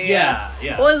least. Yeah.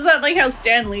 Well, is that like how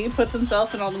Stan Lee puts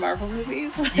himself in all the Marvel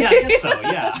movies? Yeah, I guess so.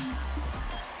 Yeah.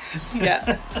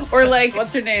 Yeah. Or like,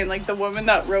 what's her name? Like the woman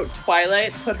that wrote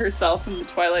Twilight put herself in the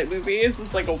Twilight movies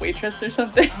as like a waitress or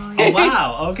something. Oh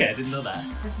wow. Okay, I didn't know that.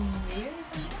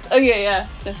 Oh yeah.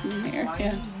 Stephanie Meyer.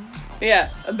 Yeah.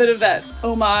 Yeah. A bit of that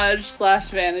homage /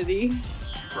 vanity.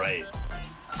 Right.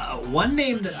 One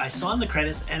name that I saw in the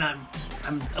credits, and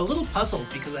I'm a little puzzled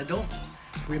because I don't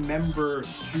remember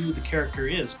who the character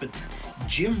is, but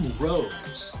Jim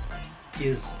Rose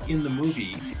is in the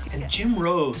movie, and Jim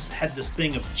Rose had this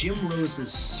thing of Jim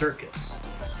Rose's Circus,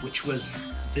 which was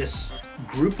this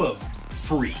group of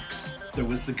freaks. There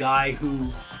was the guy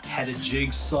who had a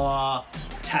jigsaw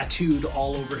tattooed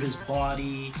all over his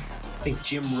body. I think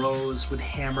Jim Rose would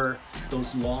hammer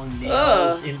those long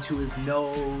nails into his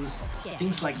nose,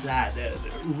 things like that.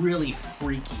 Really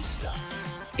freaky stuff.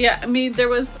 Yeah, I mean, there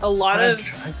was a lot of...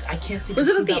 I can't think Was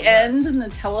of it who at the that end was. in the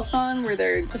telethon where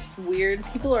they're just weird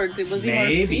people, or was he more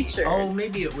Maybe. featured? Oh,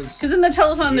 maybe it was... Because in the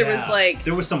telethon there was like...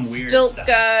 There was some weird Stilts stuff.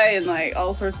 guy and like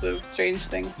all sorts of strange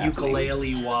things happening.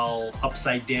 Ukulele while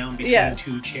upside down between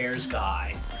two chairs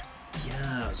guy.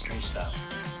 Yeah, strange stuff.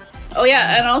 Oh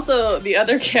yeah, and also the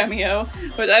other cameo,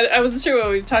 but I wasn't sure whether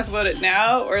we talk about it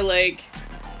now or like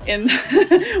in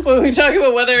when we talk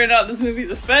about whether or not this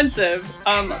movie's offensive.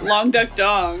 Long Duck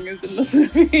Dong is in this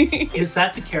movie. Is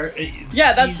that the character?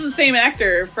 Yeah, that's the same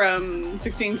actor from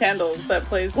 16 Candles that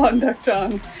plays Long Duck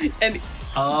Dong, and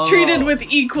treated with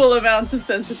equal amounts of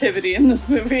sensitivity in this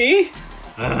movie.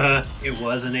 It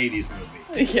was an 80s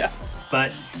movie. Yeah.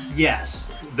 But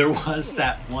yes, there was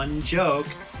that one joke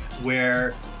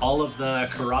where all of the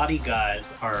karate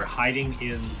guys are hiding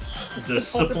in the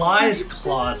supplies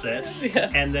closet,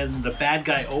 and then the bad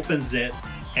guy opens it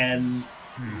and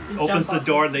opens the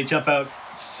door and they jump out,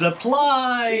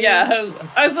 supplies! Yeah,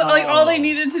 I was like, all they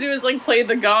needed to do is like play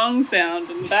the gong sound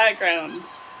in the background.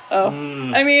 Oh,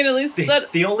 I mean, at least the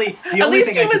at only least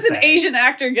thing he I was could an say, Asian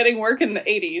actor getting work in the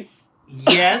 80s.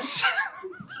 Yes.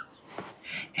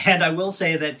 And I will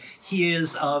say that he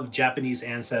is of Japanese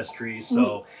ancestry,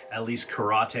 so at least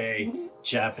karate,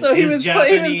 Japanese. So he was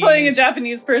playing a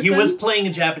Japanese person. He was playing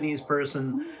a Japanese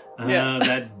person.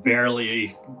 That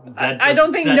barely. I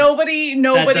don't think nobody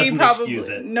doesn't excuse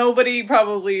it. Nobody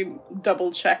probably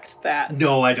double checked that.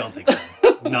 No, I don't think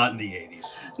so. Not in the 80s.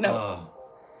 No.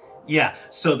 Yeah,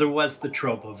 so there was the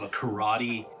trope of a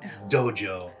karate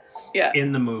dojo. Yeah.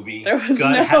 In the movie. There was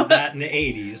Gotta have that in the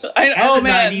 80s. And the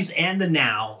 90s and the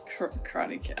now.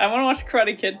 Karate Kid. I want to watch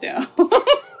Karate Kid now.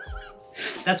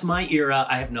 That's my era.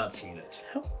 I have not seen it.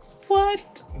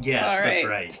 What? Yes, that's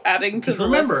right. Adding to the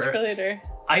list for later.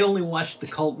 I only watched the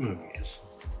cult movies.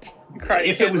 Karate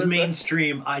if Kid it was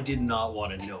mainstream, I did not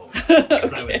want to know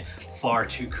because I was far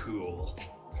too cool.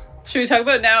 Should we talk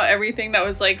about now everything that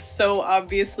was like so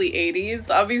obviously 80s?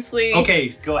 Obviously. Okay,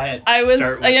 go ahead. I was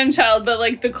a young child, but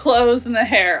like the clothes and the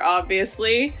hair,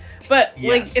 obviously. But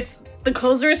like the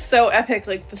clothes are so epic,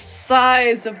 like the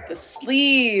size of the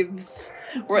sleeves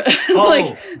were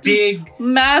like big,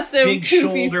 massive, big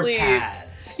shoulder sleeves.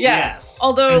 Pads. Yeah. Yes.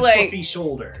 Although and like puffy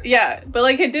shoulder. Yeah, but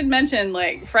like I did mention,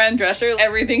 like Fran Drescher,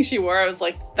 everything she wore, I was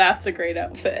like, that's a great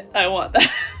outfit. I want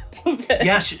that outfit.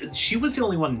 Yeah, she was the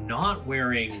only one not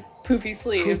wearing poofy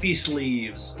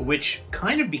sleeves, which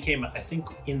kind of became, I think,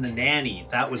 in The Nanny,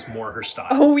 that was more her style.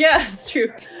 Oh yeah, it's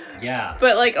true. Yeah.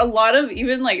 But like a lot of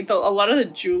even like a lot of the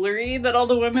jewelry that all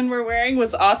the women were wearing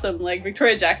was awesome. Like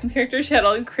Victoria Jackson's character, she had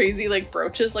all these crazy like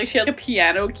brooches. Like she had a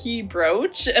piano key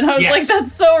brooch, and I was like,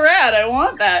 that's so rad. I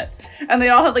want that. And they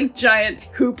all had like giant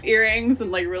hoop earrings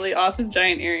and like really awesome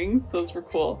giant earrings. Those were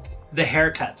cool. The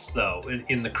haircuts, though,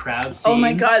 in the crowd scenes. Oh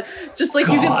my god. Just like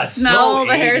you could smell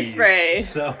the hairspray.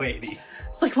 So 80s.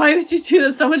 Like, why would you do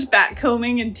that? So much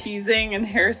backcombing and teasing and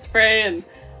hairspray and...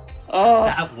 Oh.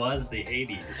 That was the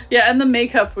 80s. Yeah, and the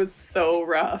makeup was so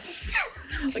rough.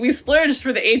 Like, we splurged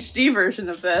for the HD version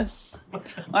of this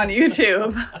on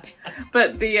YouTube.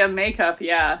 But the makeup,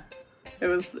 yeah, it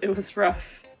was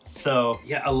rough. So,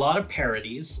 yeah, a lot of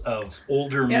parodies of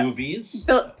older movies.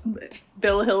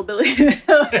 Bill Hillbilly.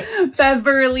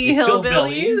 Beverly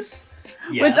Hillbillies.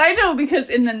 Yes. Which I know because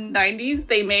in the 90s,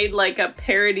 they made like a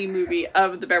parody movie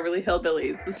of the Beverly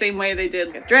Hillbillies. The same way they did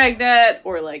like a Dragnet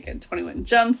or like a 21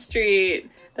 Jump Street.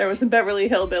 There was a Beverly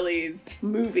Hillbillies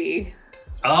movie.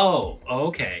 Oh,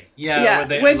 okay. Yeah.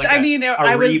 Which, like I mean, a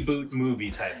I was, reboot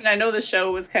movie type. And I know the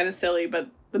show was kind of silly, but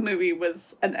the movie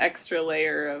was an extra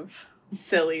layer of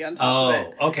silly on top of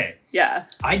it. Oh, okay. Yeah.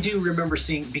 I do remember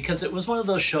seeing, because it was one of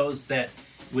those shows that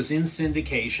was in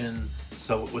syndication,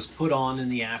 so it was put on in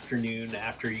the afternoon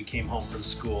after you came home from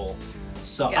school.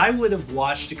 So Yeah. I would have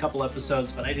watched a couple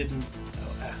episodes, but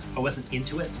I wasn't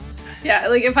into it. Yeah,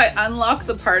 like if I unlock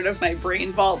the part of my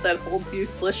brain vault that holds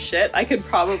useless shit, I could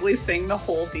probably sing the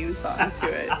whole theme song to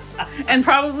it. And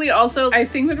probably also, I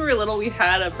think when we were little, we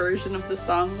had a version of the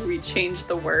song where we changed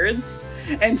the words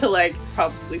into like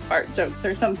probably fart jokes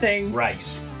or something.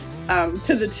 Right.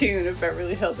 To the tune of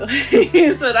Beverly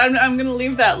Hillbillies. But I'm gonna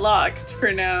leave that locked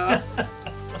for now.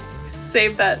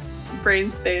 Save that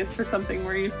brain space for something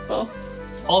more useful.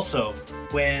 Also,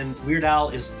 when Weird Al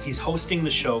he's hosting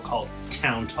the show called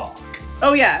Town Talk.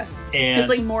 Oh yeah. And It's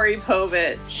like Maury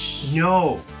Povich.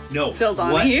 No. Phil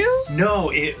Donahue?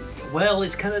 No,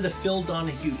 it's kind of the Phil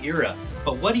Donahue era.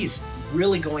 But what he's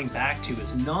really going back to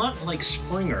is not like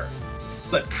Springer,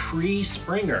 but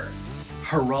pre-Springer.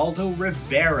 Geraldo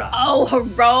Rivera. Oh,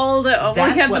 Geraldo. Oh,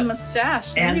 That's he had what- the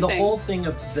mustache. And the everything. whole thing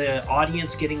of the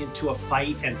audience getting into a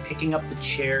fight and picking up the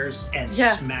chairs and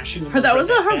smashing them. That over was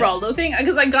a the head. Geraldo thing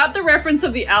because I got the reference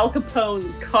of the Al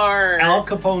Capone's car. Al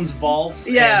Capone's vault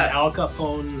Yeah. and Al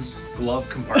Capone's glove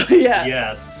compartment. Yeah.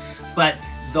 Yes. But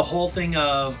the whole thing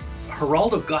of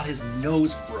Geraldo got his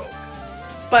nose broke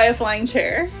By a flying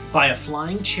chair. by a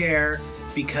flying chair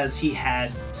because he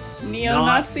had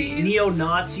Neo-Nazis.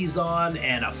 neo-Nazis on,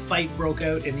 and a fight broke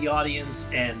out in the audience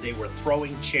and they were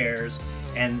throwing chairs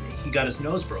and he got his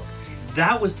nose broke.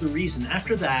 That was the reason.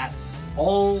 After that,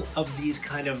 all of these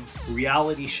kind of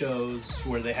reality shows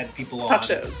where they had people on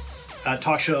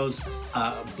talk shows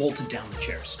bolted down the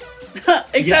chairs.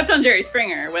 Except on Jerry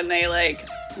Springer when they like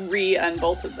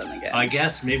re-unbolted them again. I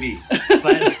guess maybe.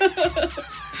 But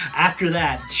after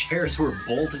that, chairs were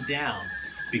bolted down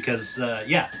because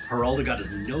Geraldo got his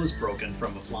nose broken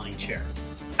from a flying chair.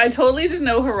 I totally didn't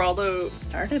know Geraldo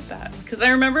started that because I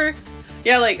remember,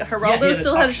 like Geraldo he had a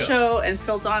still talk had a show, and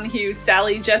Phil Donahue,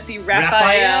 Sally, Jesse,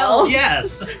 Raphael.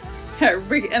 Yes.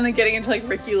 And then getting into like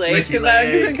Ricky Lake Ricky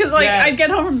Lake, because like yes. I'd get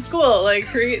home from school like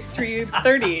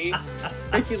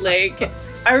 3:30. Ricky Lake.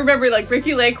 I remember like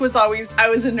Ricky Lake was always, I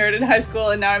was a nerd in high school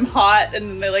and now I'm hot, and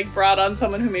then they like brought on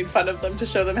someone who made fun of them to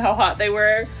show them how hot they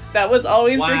were. That was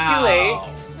always Ricky Lake.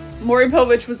 Maury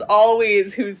Povich was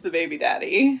always Who's the Baby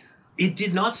Daddy. It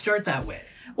did not start that way.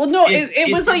 Well, no,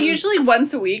 it was like usually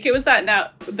once a week. It was that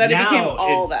now it became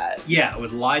all that. Yeah,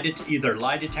 with either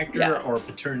lie detector or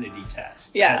paternity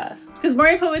tests. Yeah, because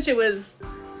Maury Povich, it was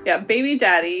Baby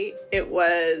Daddy. It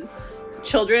was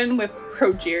children with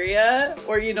progeria,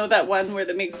 or that one where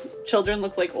that makes children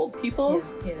look like old people.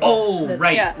 Yeah. Oh,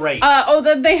 right.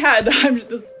 Then they had,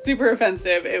 this is super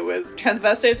offensive, it was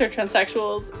transvestites or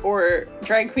transsexuals or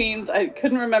drag queens. I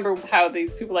couldn't remember how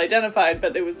these people identified,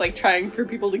 but it was like trying for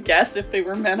people to guess if they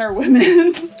were men or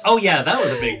women. Oh yeah, that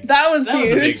was a big that was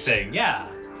huge. A big thing. Yeah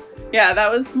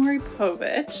that was Maury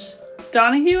Povich.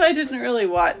 Donahue I didn't really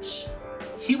watch.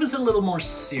 He was a little more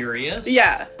serious,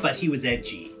 but he was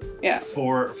edgy. Yeah.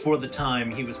 For the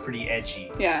time, he was pretty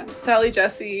edgy. Yeah. Sally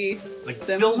Jesse. Like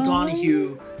Phil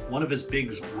Donahue, one of his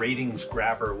big ratings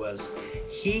grabber was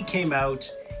he came out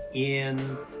in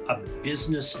a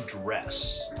business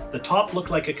dress. The top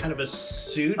looked like a kind of a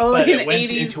suit, but it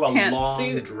went into a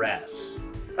long dress.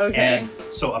 Okay. And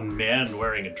so a man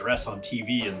wearing a dress on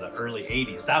TV in the early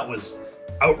 80s, that was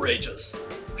outrageous.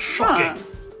 Shocking. Huh.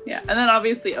 Yeah. And then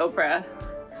obviously Oprah.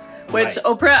 Which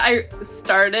Oprah, I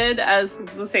started as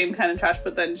the same kind of trash,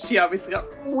 but then she obviously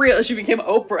she became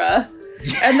Oprah.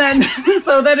 And then,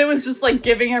 so then it was just like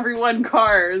giving everyone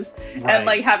cars and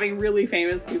like having really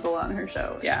famous people on her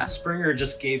show. Yeah. Springer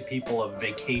just gave people a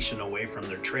vacation away from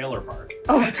their trailer park.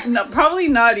 Oh, no, probably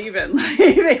not even. Like,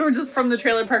 they were just from the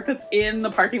trailer park that's in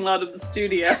the parking lot of the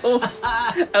studio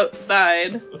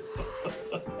outside.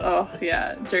 Oh,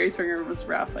 yeah. Jerry Springer was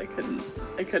rough. I couldn't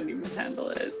even handle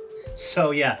it.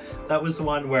 So yeah, that was the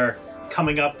one where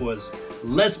coming up was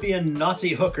lesbian Nazi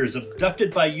hookers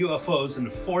abducted by UFOs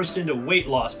and forced into weight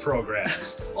loss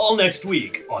programs. All next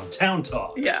week on Town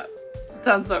Talk. Yeah,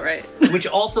 sounds about right. Which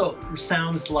also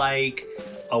sounds like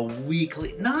a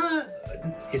weekly,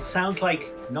 it sounds like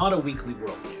not a weekly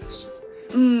world news,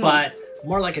 but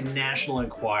more like a National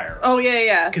Enquirer. Oh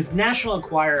yeah. Because National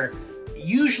Enquirer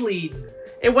usually...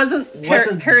 It wasn't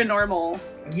paranormal.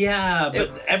 Yeah,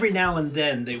 but every now and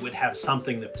then they would have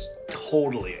something that was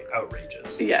totally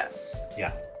outrageous. Yeah.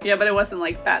 Yeah. Yeah, but it wasn't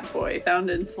like Bat Boy found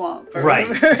in swamp. Or right.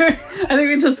 Whatever. I think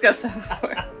we discussed that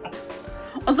before.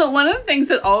 Also, one of the things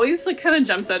that always like kind of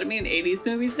jumps out at me in 80s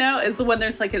movies now is when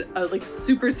there's like a like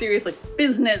super serious like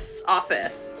business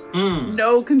office.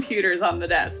 No computers on the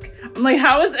desk. I'm like,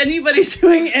 how is anybody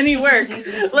doing any work?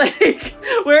 Like,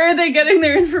 where are they getting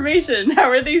their information?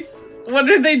 What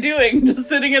are they doing? Just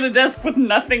sitting at a desk with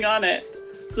nothing on it.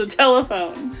 It's a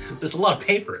telephone. There's a lot of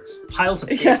papers, piles of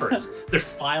papers. Yeah. They're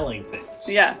filing things.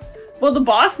 Yeah. Well, the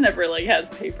boss never like has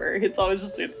paper. It's always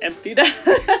just an empty desk.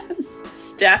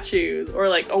 Statues or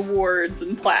like awards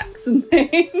and plaques and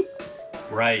things.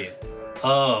 Right.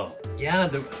 Oh, yeah,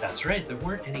 that's right. There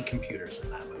weren't any computers in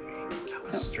that movie. That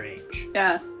was strange.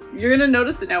 Yeah. You're going to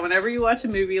notice it now whenever you watch a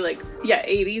movie like,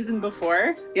 80s and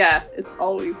before. Yeah, it's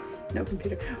always no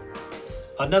computer.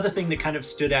 Another thing that kind of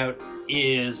stood out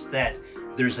is that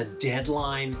there's a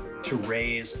deadline to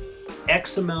raise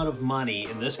X amount of money,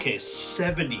 in this case,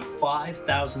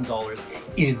 $75,000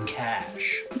 in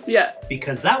cash. Yeah.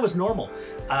 Because that was normal.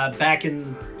 Back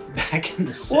in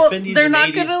the 70s they're and not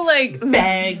 80s, gonna like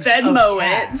bags Venmo of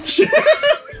cash. it.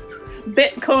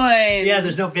 Bitcoin. Yeah,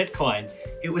 there's no Bitcoin.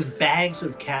 It was bags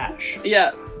of cash.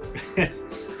 Yeah.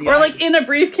 Or like in a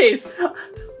briefcase.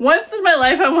 Once in my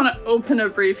life, I want to open a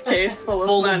briefcase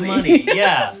full of money.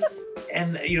 Yeah.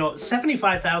 And,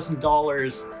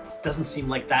 $75,000 doesn't seem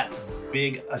like that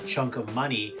big a chunk of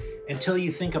money until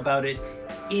you think about it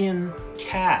in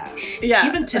cash. Yeah.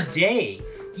 Even today,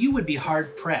 you would be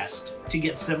hard-pressed to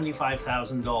get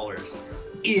 $75,000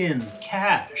 in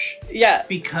cash. Yeah.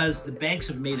 Because the banks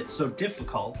have made it so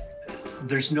difficult,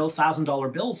 there's no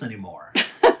 $1,000 bills anymore.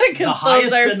 The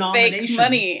highest denomination. Fake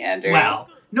money, Andrew. Well,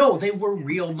 no, they were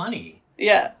real money.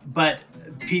 Yeah. But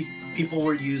people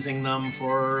were using them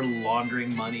for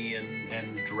laundering money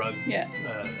and drug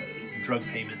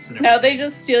payments and everything. Now they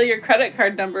just steal your credit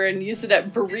card number and use it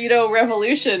at Burrito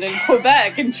Revolution in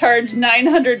Quebec and charge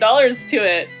 $900 to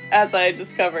it, as I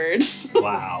discovered.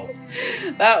 Wow.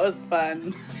 That was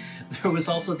fun. There was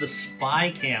also the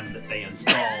spy cam that they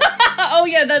installed. Oh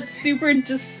yeah, that's super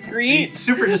discreet.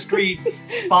 Super discreet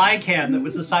spy cam that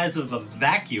was the size of a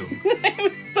vacuum. It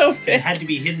was so big. It had to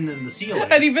be hidden in the ceiling.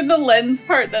 And even the lens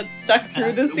part that stuck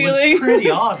through the ceiling. It was pretty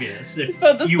obvious. It's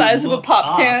about the size of a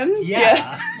pop can.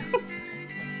 Yeah.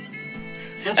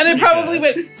 And it probably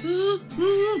went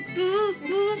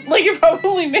like it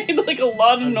probably made like a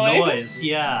lot of noise.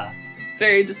 Yeah.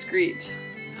 Very discreet.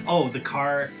 Oh, the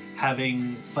car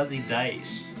having fuzzy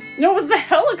dice. No, it was the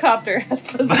helicopter had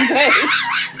fuzzy dice.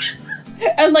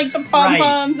 And like the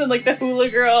pom-poms and like the hula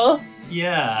girl.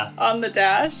 Yeah. On the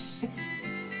dash.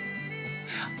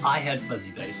 I had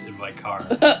fuzzy dice in my car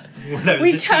when I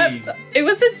was a teen. It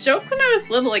was a joke when I was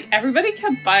little. Like everybody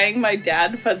kept buying my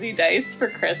dad fuzzy dice for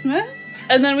Christmas.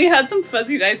 And then we had some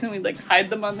fuzzy dice and we'd like hide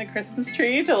them on the Christmas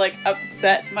tree to like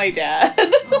upset my dad.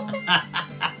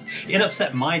 It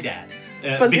upset my dad.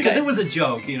 Because dice. It was a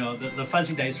joke, the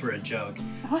fuzzy dice were a joke.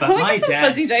 But my dad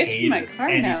fuzzy dice hated my car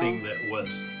anything that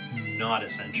was not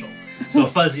essential. So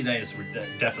fuzzy dice were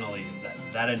definitely,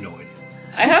 that annoyed him.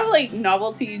 I have like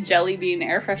novelty jelly bean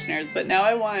air fresheners, but now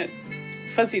I want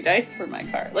fuzzy dice for my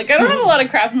car. Like I don't have a lot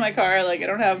of crap in my car. Like I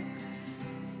don't have,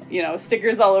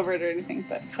 stickers all over it or anything,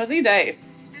 but fuzzy dice.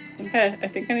 I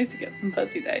think I need to get some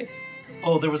fuzzy dice.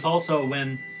 Oh, there was also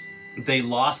when they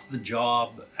lost the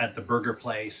job at the burger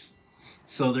place.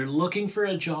 So they're looking for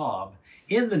a job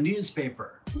in the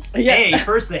newspaper. Yeah. Hey,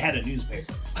 first they had a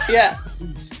newspaper. Yeah.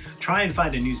 Try and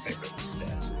find a newspaper these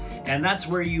days. And that's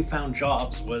where you found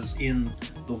jobs, was in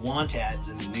the want ads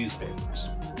in the newspapers.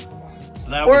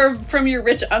 So that or from your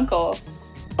rich uncle.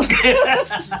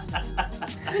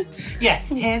 Yeah,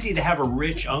 handy to have a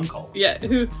rich uncle. Yeah,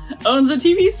 who owns a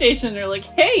TV station. They're like,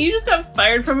 hey, you just got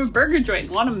fired from a burger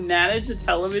joint. Want to manage a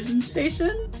television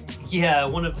station? Yeah,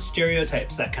 one of the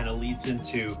stereotypes that kind of leads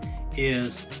into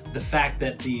is the fact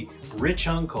that the rich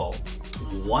uncle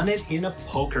won it in a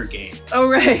poker game. Oh,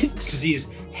 right. Because he's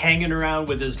hanging around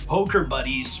with his poker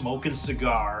buddies, smoking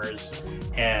cigars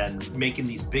and making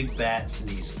these big bets. And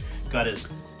he's got it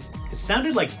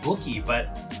sounded like bookie,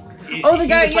 but he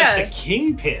was like the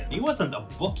kingpin. He wasn't a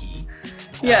bookie.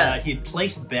 Yeah. He'd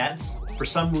placed bets. For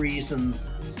some reason,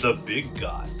 the big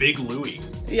guy, Big Louie,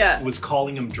 was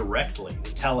calling him directly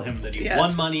to tell him that he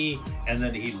won money and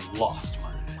that he lost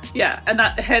money. Yeah, and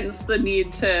that hence the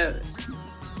need to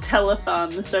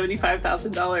telethon the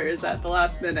 $75,000 at the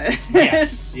last minute.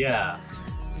 Yes, yeah.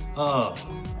 Oh.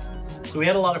 So we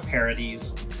had a lot of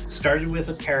parodies. Started with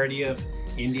a parody of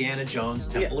Indiana Jones,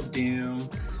 Temple of Doom.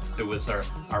 There was our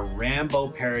Rambo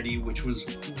parody, which was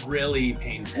really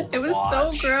painful to It was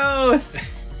watch. so gross.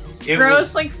 It Gross,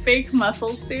 was, like fake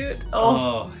muscle suit.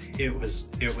 oh, it was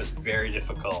very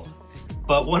difficult.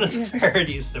 But one of the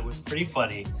parodies that was pretty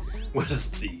funny was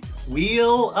the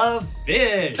Wheel of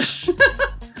Fish.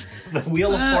 The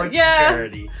Wheel of Fortune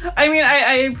parody. I mean,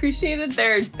 I appreciated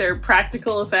their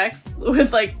practical effects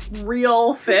with like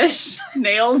real fish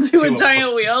nailed to a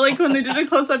giant wheel. Like when they did a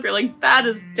close up, you're like, that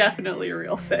is definitely a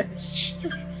real fish.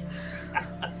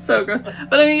 So gross.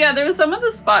 But I mean, yeah, there was some of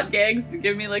the spot gags to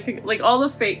give me like all the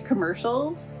fake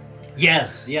commercials.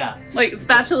 Yes, yeah. Like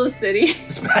Spatula City.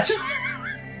 Spatula.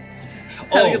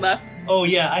 Had a good laugh. Oh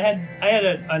yeah, I had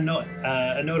a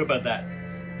note about that.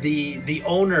 The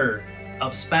owner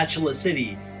of Spatula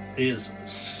City is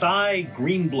Cy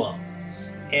Greenblum,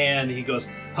 and he goes,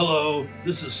 "Hello,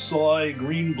 this is Cy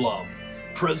Greenblum,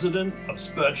 president of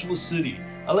Spatula City.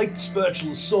 I like the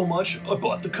spatula so much, I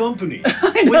bought the company."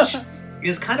 I know. Which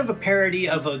is kind of a parody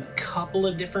of a couple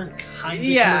of different kinds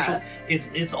of commercials.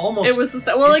 It's almost It was the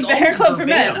stuff. Well, like the hair club for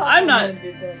men. verbatim. I'm not.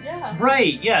 Yeah.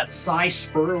 Right, yeah, Cy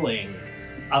Sperling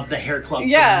of the Hair Club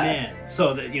Yeah. for Men.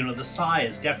 So that, you know, the Cy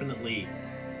is definitely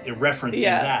referencing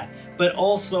Yeah. that. But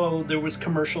also there was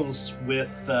commercials with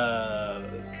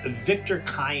Victor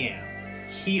Kiam.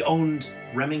 He owned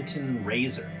Remington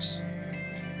razors.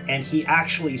 And he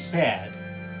actually said,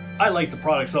 "I like the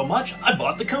product so much, I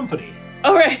bought the company."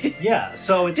 Oh, right. Yeah,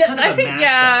 so it's kind of I a think, mashup.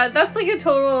 yeah, that's like a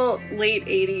total late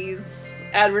 80s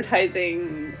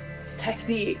advertising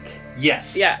technique.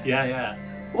 Yes. Yeah. Yeah.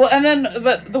 Well, and then,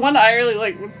 but the one I really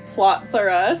like was Plots Are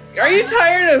Us. Are you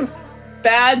tired of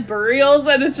bad burials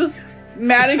and it's just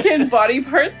mannequin body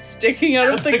parts sticking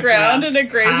out of the ground in a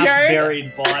graveyard?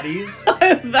 Half-buried bodies.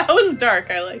 That was dark.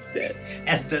 I liked it.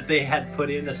 And that they had put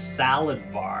in a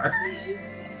salad bar.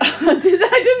 I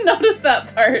didn't notice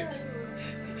that part.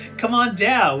 Come on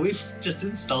down, we've just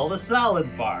installed a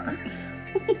salad bar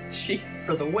Jeez.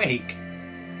 for the wake.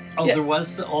 Oh, Yeah. there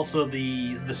was also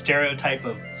the stereotype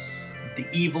of the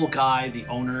evil guy, the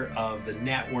owner of the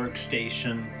network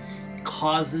station,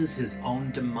 causes his own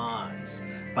demise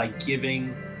by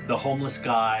giving the homeless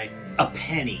guy a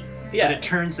penny. Yeah. But it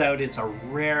turns out it's a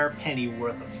rare penny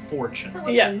worth a fortune. That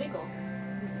was Yeah. a nickel.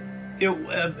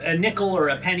 A nickel or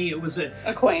a penny, it was a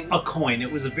coin. coin.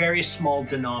 It was a very small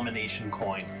denomination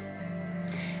coin.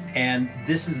 And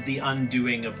this is the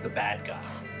undoing of the bad guy.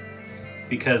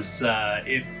 Because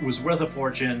it was worth a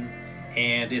fortune,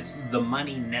 and it's the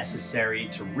money necessary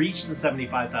to reach the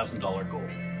 $75,000 goal.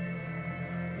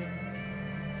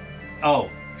 Oh,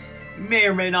 you may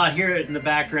or may not hear it in the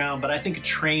background, but I think a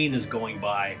train is going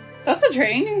by. That's a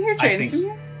train. You hear I trains think from so.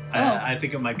 here? Oh. I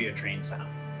think it might be a train sound.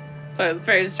 So it's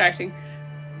very distracting.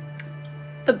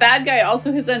 The bad guy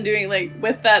also his undoing, like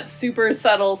with that super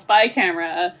subtle spy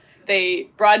camera, they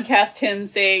broadcast him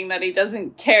saying that he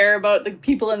doesn't care about the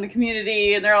people in the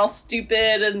community and they're all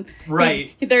stupid and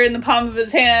Right. they're in the palm of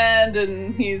his hand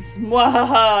and he's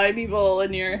mwahaha, I'm evil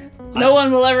and no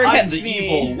one will ever I'm catch the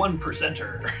me. evil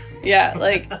 1%er. Yeah,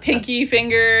 like pinky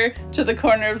finger to the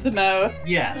corner of the mouth.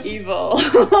 Yes. Evil.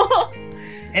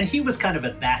 And he was kind of a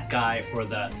that guy for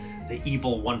the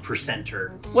evil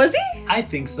 1%er. Was he? I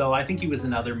think so. I think he was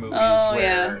in other movies Oh, where,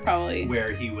 yeah, probably.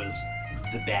 where he was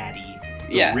the baddie,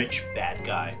 the Yeah. rich bad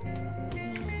guy.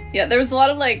 Yeah, there was a lot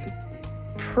of like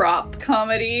prop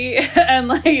comedy and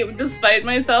like despite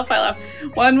myself I laughed.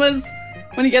 One was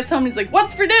when he gets home he's like,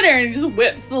 "What's for dinner?" and he just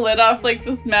whips the lid off like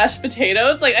this mashed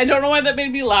potatoes. Like I don't know why that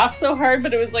made me laugh so hard,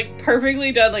 but it was like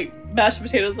perfectly done, like mashed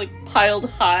potatoes like piled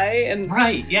high and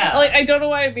Right, yeah. like I don't know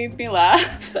why it made me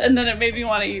laugh and then it made me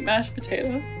want to eat mashed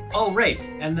potatoes. Oh, right.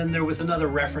 And then there was another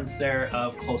reference there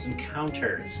of Close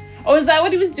Encounters. Oh, is that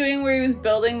what he was doing where he was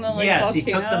building the like Yes, volcano?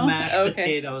 he took the mashed Okay.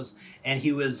 potatoes and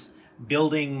he was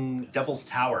building Devil's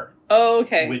Tower, Oh,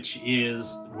 okay. which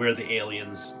is where the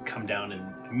aliens come down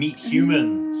and meet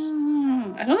humans.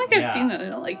 I don't think I've Yeah. seen it. I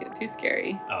don't like it. Too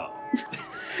scary. Oh.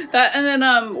 That and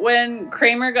then when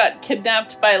Kramer got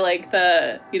kidnapped by like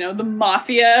the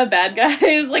mafia bad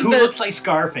guys like Who the looks like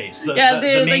Scarface? The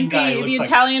main like guy the looks like...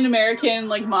 Italian American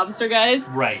like mobster guys.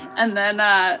 Right. And then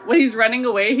when he's running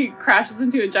away, he crashes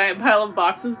into a giant pile of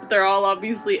boxes, but they're all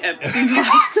obviously empty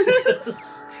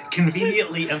boxes.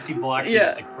 Conveniently empty boxes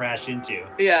Yeah. to crash into.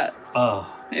 Yeah, Oh.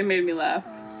 it made me laugh.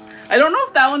 I don't know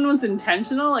if that one was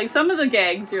intentional. Like some of the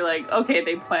gags, you're like, okay,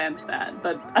 they planned that,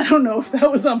 but I don't know if that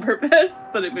was on purpose.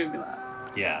 But it made me laugh.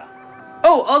 Yeah.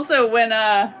 Oh, also when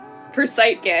for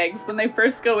sight gags, when they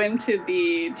first go into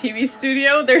the TV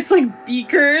studio, there's like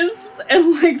beakers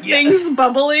and like things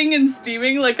bubbling and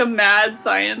steaming like a mad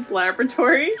science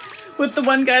laboratory with the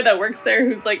one guy that works there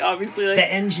who's like obviously like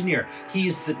the engineer.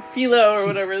 He's the Philo or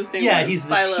whatever his name is. Yeah, he's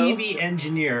the Philo. TV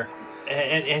engineer.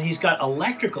 And he's got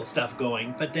electrical stuff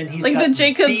going, but then he's like got the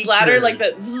Jacob's beakers. ladder, like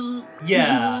the zzz,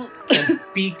 yeah, zzz. and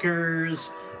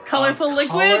beakers, colorful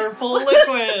liquids. Colorful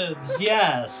liquids,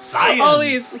 yes, science.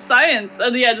 Always science,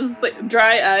 and yeah, just like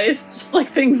dry ice, just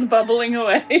like things bubbling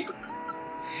away.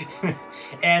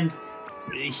 And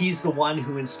he's the one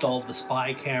who installed the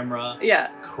spy camera. Yeah,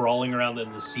 crawling around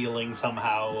in the ceiling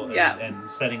somehow. Yeah. and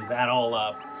setting that all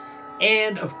up,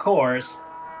 and of course.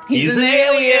 He's an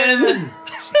alien.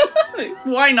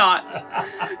 Why not?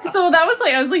 So that was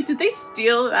like, I was like, did they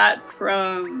steal that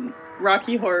from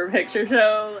Rocky Horror Picture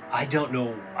Show? I don't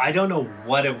know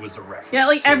what it was a reference. Yeah,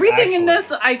 like to, everything in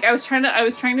actually. this, I was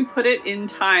trying to put it in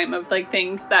time of like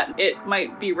things that it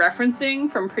might be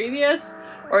referencing from previous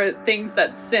or things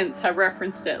that since have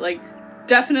referenced it. Like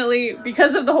definitely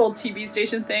because of the whole TV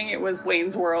station thing, it was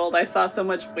Wayne's World. I saw so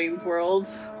much Wayne's World.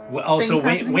 Well, also,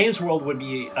 Wayne's World would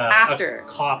be after a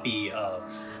copy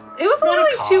of. It was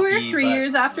only like 2 or 3 but...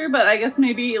 years after, but I guess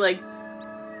maybe like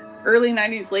early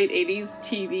 90s, late 80s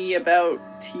TV about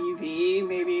TV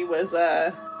maybe was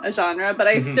a genre.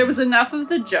 But there was enough of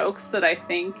the jokes that I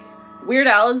think Weird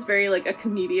Al is very like a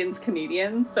comedian's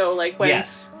comedian. So like when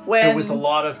there was a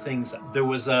lot of things. There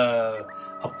was a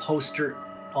poster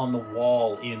on the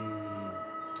wall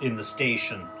in the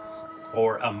station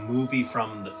for a movie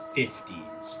from the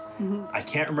 50s. Mm-hmm. I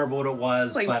can't remember what it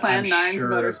was, like but Plan I'm 9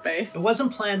 sure Outer Space. It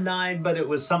wasn't Plan 9, but it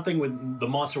was something with the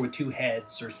monster with 2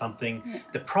 heads or something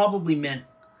that probably meant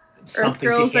something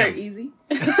Earth Girls to him. Are Easy.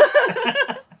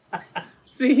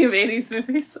 Speaking of 80s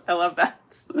movies, I love that.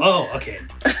 Oh, okay.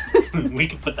 We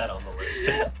can put that on the list.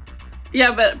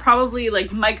 Yeah, but probably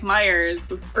like Mike Myers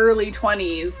was early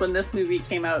 20s when this movie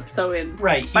came out. So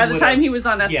by the time he was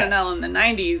on SNL in the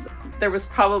 90s, there was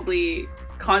probably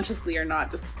consciously or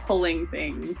not just pulling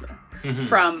things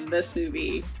from this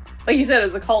movie. Like you said, it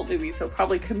was a cult movie, so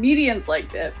probably comedians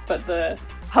liked it, but the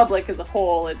public as a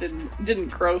whole, it didn't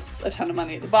gross a ton of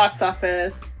money at the box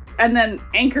office. And then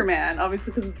Anchorman,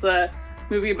 obviously because it's a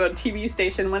movie about a TV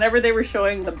station, whenever they were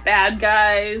showing the bad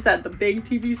guys at the big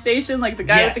TV station, like the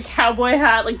guy with the cowboy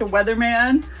hat, like the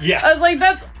weatherman. Yeah. I was like,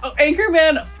 that's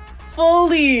Anchorman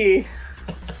fully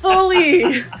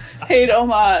paid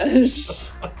homage.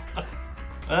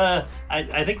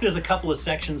 I think there's a couple of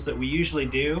sections that we usually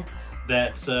do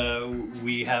that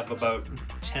we have about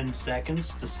 10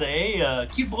 seconds to say.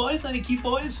 Cute boys? Any cute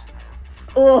boys?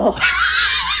 Ugh.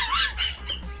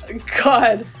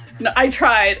 God. No, I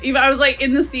tried. Even I was like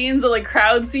in the scenes, the like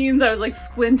crowd scenes, I was like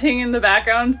squinting in the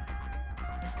background.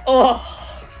 Oh.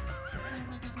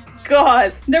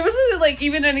 God. There wasn't like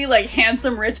even any like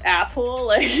handsome rich asshole.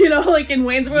 Like, you know, like in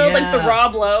Wayne's World, like the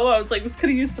Rob Lowe. I was like, this could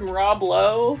have used some Rob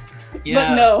Lowe. Yeah.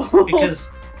 But no. Because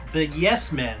the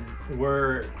yes men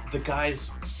were the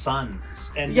guy's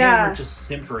sons. And they were just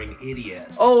simpering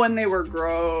idiots. Oh, and they were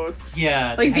gross.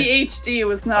 Yeah. Like the HD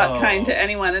was not kind to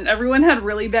anyone. And everyone had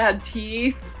really bad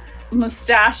teeth,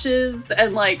 mustaches,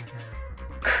 and like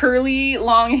curly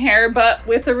long hair, but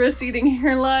with a receding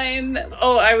hairline.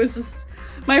 Oh, I was just...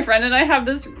 My friend and I have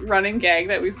this running gag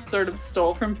that we sort of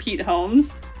stole from Pete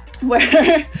Holmes,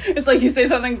 where it's like you say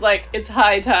something's like, it's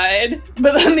high tide,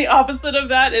 but then the opposite of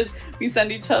that is we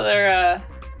send each other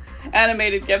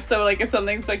animated gifs. So like if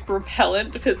something's like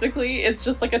repellent physically, it's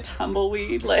just like a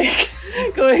tumbleweed like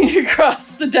going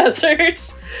across the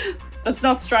desert. That's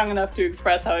not strong enough to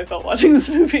express how I felt watching this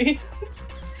movie.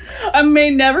 I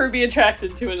may never be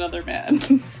attracted to another man.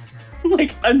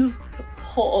 Like I'm just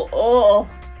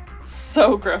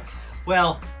so gross.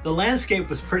 Well, the landscape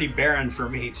was pretty barren for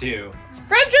me too.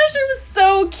 Fran Drescher was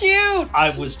so cute.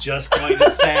 I was just going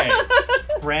to say,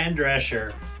 Fran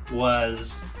Drescher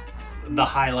was the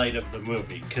highlight of the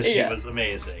movie because she was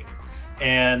amazing.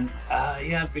 And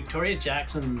Victoria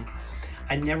Jackson,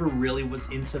 I never really was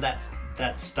into that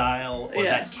style or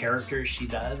that character she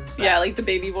does. Like the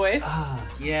baby voice.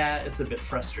 It's a bit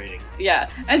frustrating. Yeah,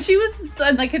 and she was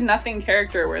like a nothing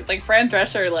character, where it's like Fran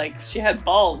Drescher, like she had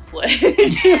balls, like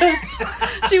she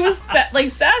was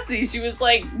like sassy. She was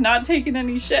like not taking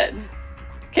any shit.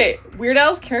 Okay, Weird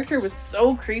Al's character was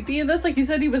so creepy in this. Like you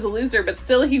said, he was a loser, but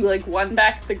still he like won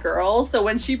back the girl. So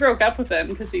when she broke up with him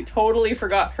because he totally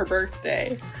forgot her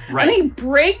birthday, and he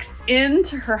breaks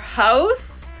into her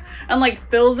house and like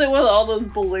fills it with all those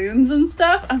balloons and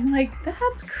stuff. I'm like,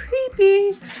 that's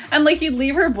creepy. And like he'd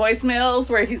leave her voicemails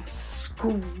where he's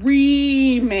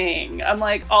screaming. I'm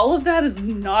like, all of that is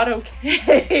not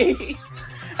okay.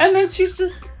 And then she's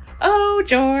just, oh,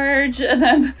 George. And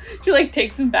then she like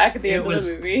takes him back at the end of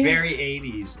the movie. It was very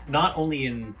 80s. Not only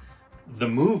in the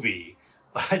movie,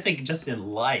 but I think just in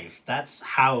life. That's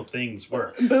how things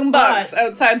work. Boombox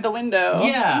outside the window.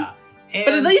 Yeah.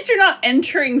 But at least you're not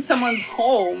entering someone's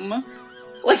home.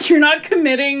 Like, you're not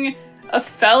committing a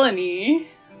felony.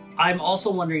 I'm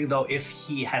also wondering, though, if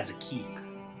he has a key.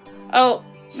 Oh.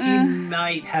 He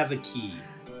might have a key.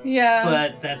 Yeah.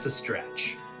 But that's a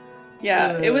stretch.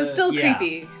 Yeah, it was still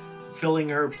creepy. Filling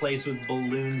her place with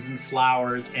balloons and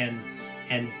flowers and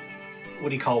what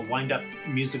do you call wind-up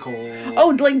musical...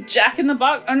 Oh, like Jack in the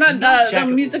Box? Or not the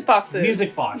music boxes.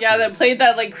 Music boxes. Yeah, that played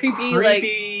that like creepy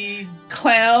like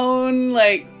clown,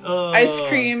 like ice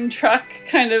cream truck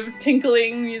kind of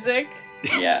tinkling music.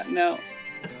 Yeah, no.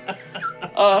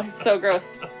 Oh, so gross.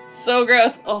 So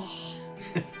gross. Oh.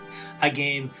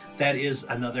 Again, that is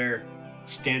another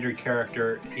standard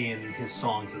character in his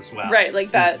songs as well. Right,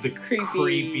 like that the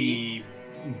creepy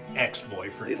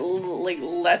ex-boyfriend. Like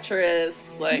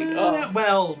lecherous, like,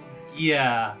 Well,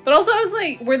 yeah. But also I was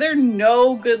like, were there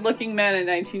no good-looking men in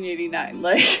 1989?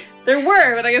 Like, there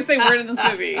were, but I guess they weren't in this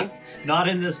movie. Not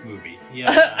in this movie,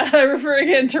 yeah. I refer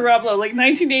again to Rob Lowe. Like,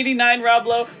 1989 Rob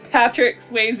Lowe, Patrick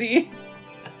Swayze.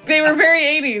 They were very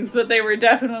 80s, but they were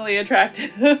definitely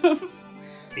attractive.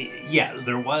 Yeah,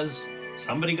 there was...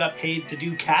 Somebody got paid to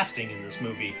do casting in this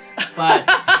movie, but...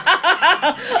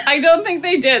 I don't think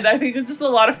they did. I think it's just a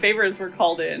lot of favors were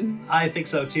called in. I think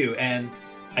so, too. And,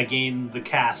 again, the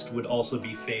cast would also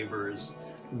be favors.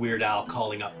 Weird Al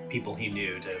calling up people he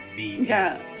knew to be...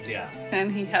 Yeah. Yeah.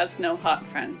 And he has no hot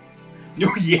friends.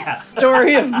 Oh, yeah.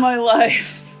 Story of my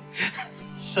life.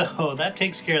 So, that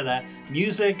takes care of that.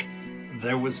 Music,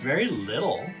 there was very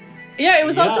little... Yeah, it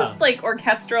was all just like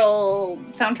orchestral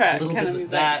soundtrack a little kind bit of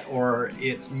music. That, or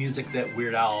it's music that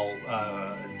Weird Al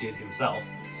did himself.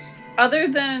 Other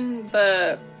than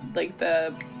the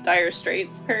Dire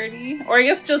Straits parody, or I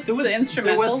guess just the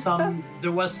instrumental stuff.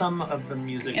 There was some of the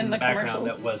music in the background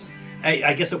that was.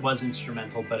 I guess it was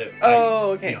instrumental, but it.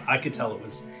 Okay. I could tell it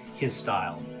was his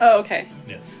style. Oh, okay.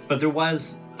 Yeah, but there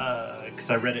was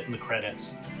because I read it in the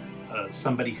credits.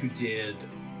 Somebody who did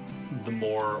the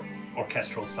more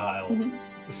orchestral style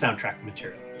soundtrack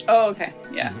material. Oh, okay.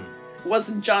 Yeah.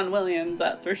 Wasn't John Williams,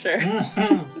 that's for sure.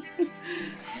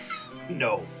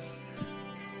 No.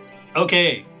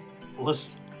 Okay, let's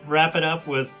wrap it up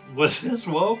with, was this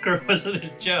woke or was it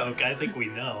a joke? I think we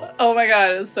know. Oh my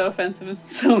god, it's so offensive in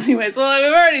so many ways. Well,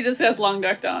 we've already discussed Long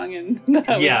Duck Dong, and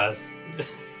that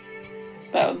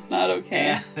was not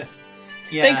okay.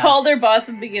 Yeah. They called their boss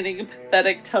at the beginning a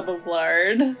pathetic tub of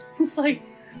lard. It's like,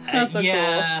 that's so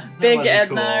cool. Big Edna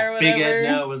cool. Or whatever. Big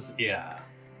Edna was,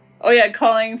 Oh yeah,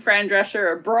 calling Fran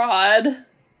Drescher a broad.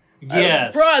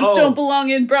 Yes. Broads don't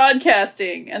belong in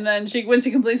broadcasting. And then when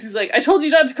she complains, he's like, I told you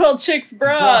not to call chicks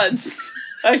broads.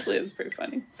 Actually, it was pretty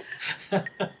funny.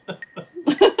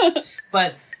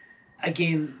 But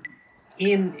again,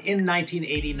 in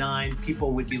 1989,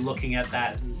 people would be looking at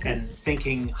that and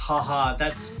thinking, haha,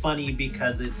 that's funny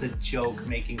because it's a joke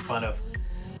making fun of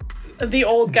the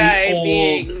old guy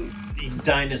being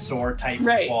dinosaur type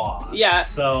boss. Yeah.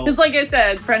 So because like I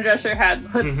said, Fran Drescher had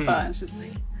chutzpah, and she's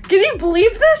like, can you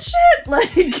believe this shit?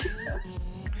 Like,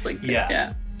 it's like,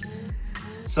 yeah.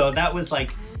 So that was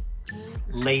like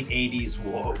late 80s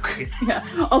woke. Yeah.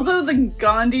 Also the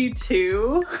Gandhi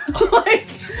 2. Like,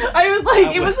 I was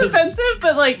like, it was offensive,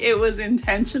 but like it was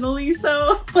intentionally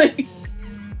so. Like,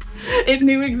 it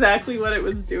knew exactly what it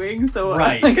was doing, so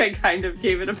I kind of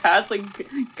gave it a pass. Like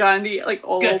Gandhi, like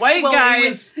old white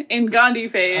guy in Gandhi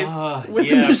face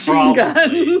with a machine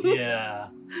gun. Yeah.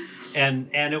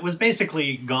 And it was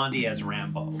basically Gandhi as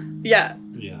Rambo. Yeah.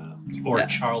 Yeah. Or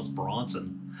Charles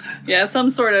Bronson. Yeah,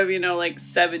 some sort of, like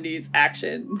 70s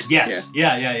action. Yes.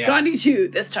 Yeah. Gandhi 2,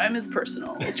 this time it's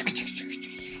personal.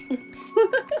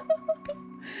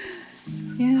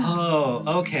 Yeah. Oh,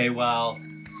 okay, well,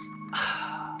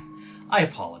 I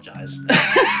apologize.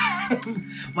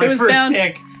 My first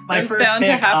pick, I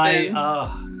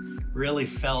really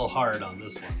fell hard on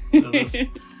this one.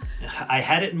 I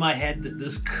had it in my head that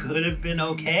this could have been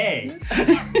okay.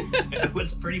 It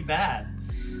was pretty bad.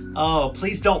 Oh,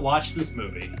 please don't watch this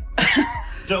movie.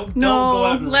 Don't go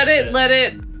out and let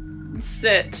it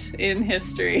sit in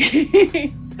history.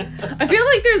 I feel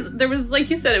like there was,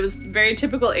 like you said, it was very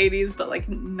typical 80s, but like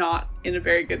not in a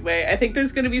very good way. I think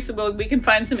there's going to be we can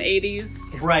find some 80s.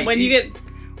 Right.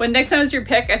 When next time it's your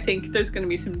pick, I think there's going to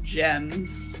be some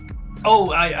gems. Oh,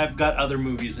 I've got other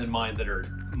movies in mind that are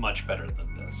much better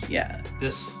than this. Yeah.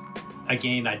 This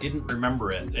again, I didn't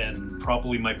remember it, and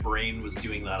probably my brain was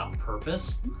doing that on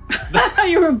purpose.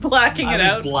 You were blacking it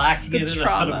out. I was blacking it out of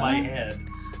trauma. my head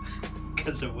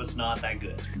because it was not that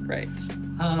good. Right.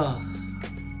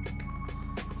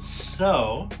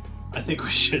 So, I think we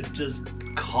should just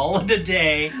call it a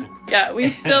day. Yeah, we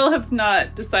still have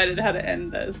not decided how to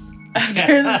end this.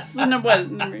 After this,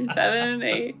 what, number 7,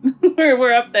 8?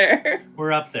 We're up there.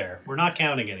 We're up there. We're not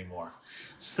counting anymore.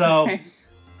 So,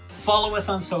 follow us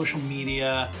on social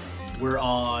media. We're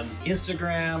on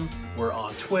Instagram. We're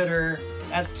on Twitter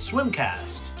at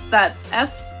Swimcast. That's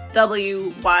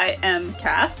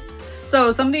SWYMcast.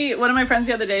 So one of my friends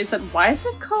the other day said, why is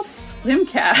it called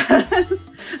Swimcast? I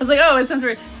was like, oh, it sounds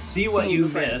weird. See what you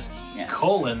missed, yeah.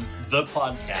 the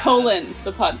podcast.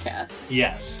 The podcast.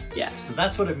 Yes. Yeah. So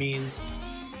that's what it means.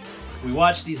 We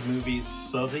watch these movies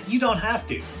so that you don't have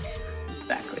to.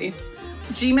 Exactly.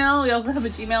 Gmail, we also have a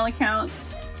Gmail account,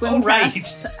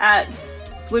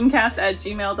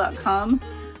 swimcast@gmail.com.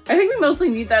 I think we mostly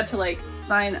need that to like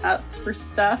sign up for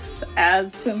stuff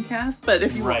as Swimcast, but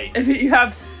if you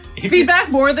have feedback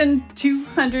more than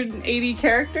 280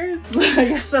 characters, I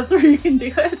guess that's where you can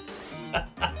do it.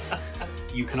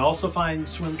 You can also find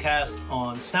Swimcast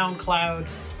on SoundCloud,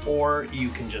 or you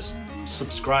can just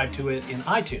subscribe to it in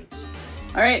iTunes.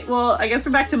 All right, well, I guess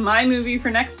we're back to my movie for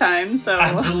next time, so...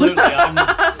 Absolutely, I'm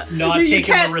not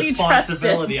taking the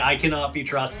responsibility. Trusted. I cannot be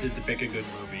trusted to pick a good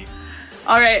movie.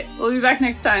 All right, we'll be back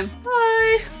next time.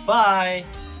 Bye! Bye!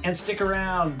 And stick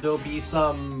around, there'll be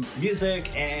some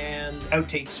music and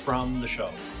outtakes from the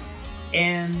show.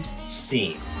 End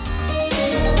scene.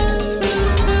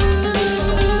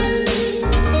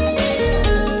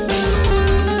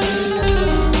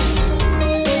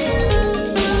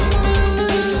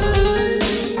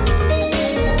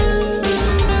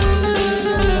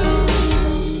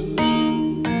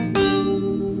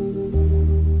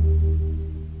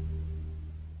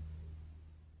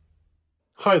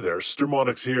 Hi there,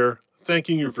 Stermonix here,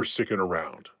 thanking you for sticking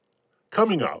around.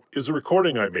 Coming up is a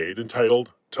recording I made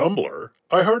entitled Tumblr,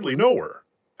 I Hardly Know Her,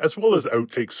 as well as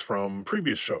outtakes from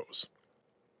previous shows.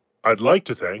 I'd like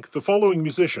to thank the following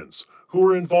musicians who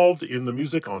were involved in the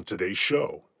music on today's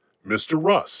show: Mr.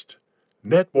 Rust,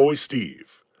 Netboy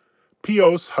Steve,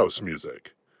 Pios House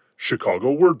Music,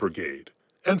 Chicago Word Brigade,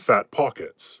 and Fat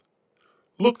Pockets.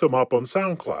 Look them up on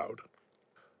SoundCloud.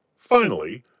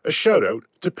 Finally, a shout out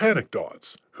to Panic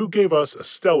Dots, who gave us a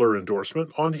stellar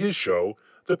endorsement on his show,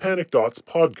 the Panic Dots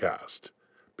Podcast.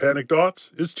 Panic Dots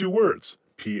is 2 words,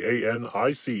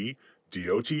 PANICDOTS.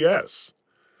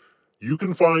 You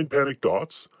can find Panic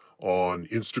Dots on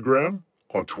Instagram,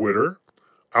 on Twitter,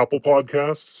 Apple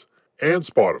Podcasts, and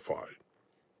Spotify.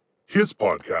 His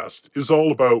podcast is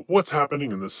all about what's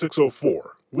happening in the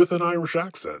 604 with an Irish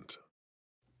accent.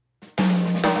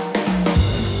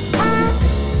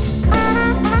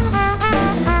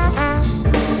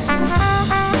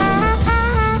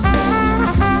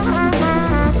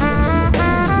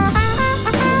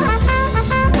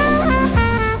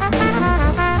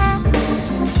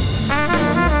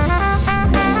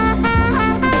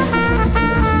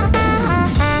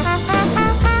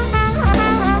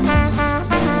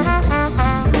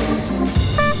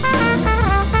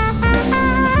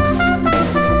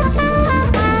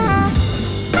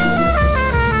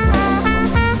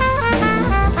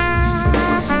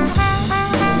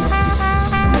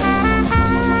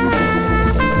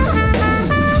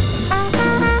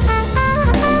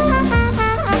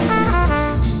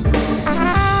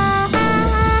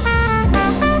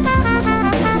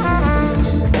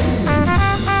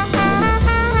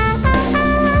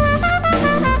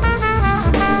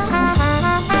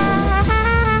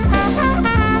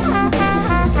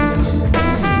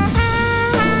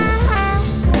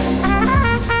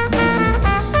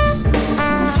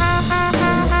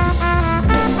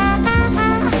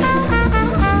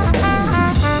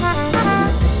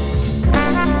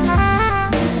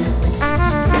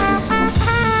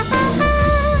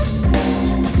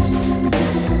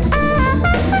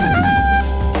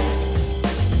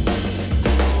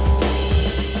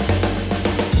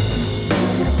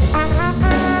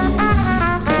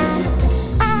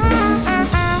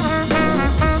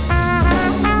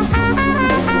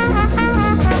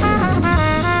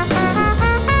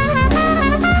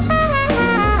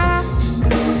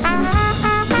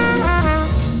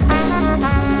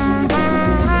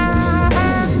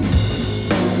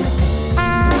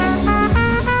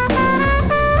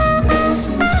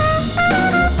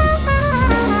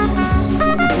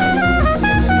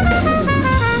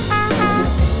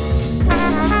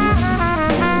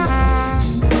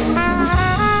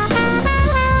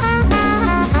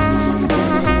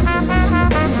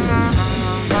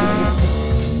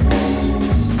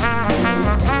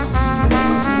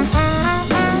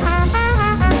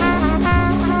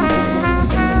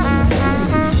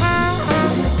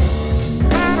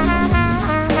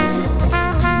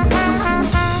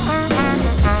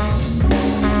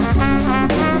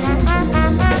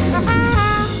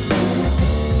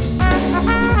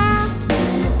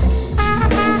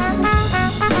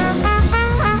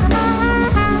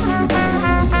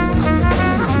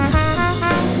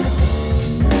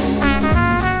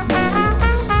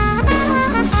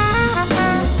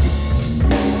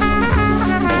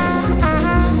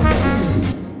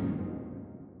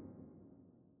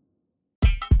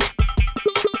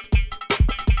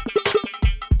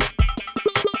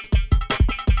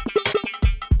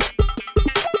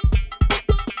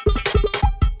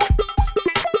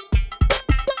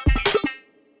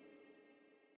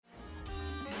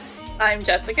 I'm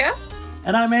Jessica.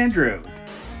 And I'm Andrew.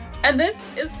 And this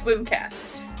is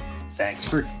Swimcast. Thanks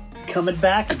for coming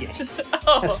back again.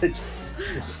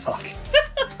 Fuck.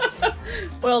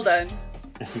 Well done.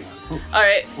 All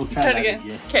right. We'll try that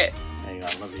again. Okay. Hang on,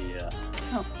 let me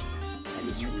I'll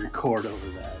just record over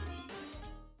that.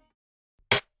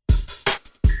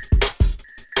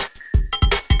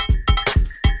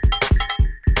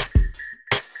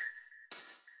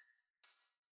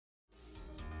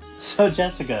 So,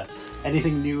 Jessica,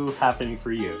 anything new happening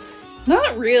for you?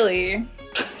 Not really.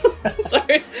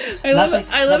 Sorry. I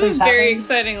live a very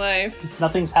exciting life.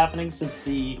 Nothing's happening since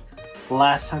the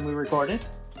last time we recorded?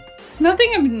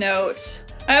 Nothing of note.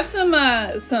 I have some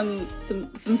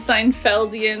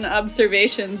Seinfeldian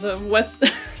observations of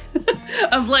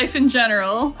of life in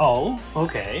general. Oh,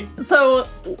 okay. So,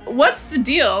 what's the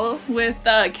deal with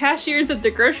cashiers at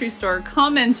the grocery store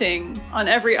commenting on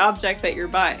every object that you're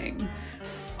buying?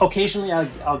 Occasionally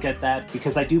I'll get that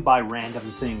because I do buy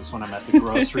random things when I'm at the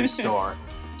grocery store.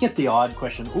 Get the odd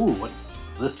question, ooh,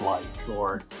 what's this like?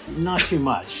 Or not too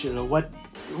much.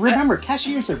 Remember,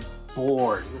 cashiers are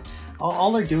bored.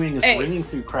 All they're doing is ringing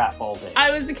through crap all day.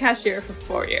 I was a cashier for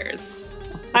 4 years.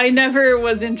 I never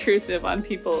was intrusive on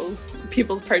people's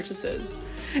purchases.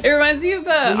 It reminds me of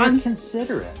you're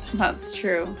considerate. That's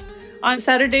true. On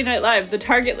Saturday Night Live, the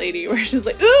Target lady, where she's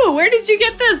like, ooh, where did you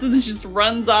get this? And then she just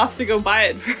runs off to go buy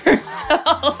it for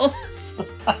herself.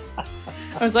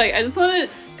 I was like, I just want to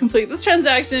complete this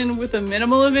transaction with a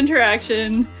minimal of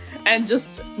interaction, and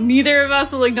just neither of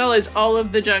us will acknowledge all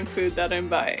of the junk food that I'm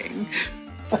buying.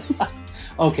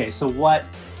 Okay, so what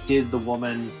did the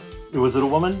woman... Was it a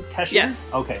woman cashier? Yes.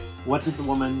 Okay, what did the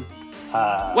woman...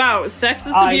 Wow,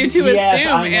 sexist of you to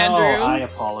assume, I know. Andrew. I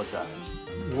apologize.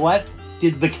 What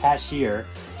did the cashier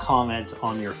comment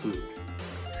on your food?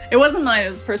 It wasn't mine, it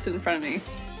was a person in front of me.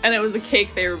 And it was a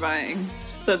cake they were buying.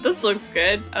 She said, this looks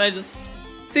good. And I just...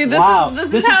 See, this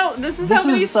is how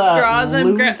many straws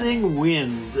I'm losing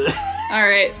wind.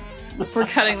 Alright, we're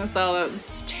cutting this all out.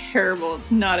 This is terrible.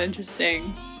 It's not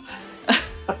interesting.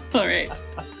 Alright.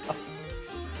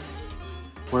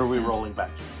 Where are we rolling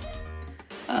back to?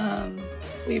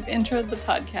 We've introed the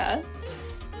podcast.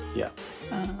 Yeah.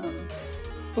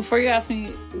 Before you ask me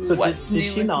what's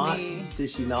new with me... Did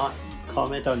she not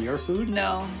comment on your food?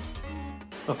 No.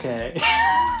 Okay.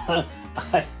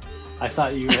 I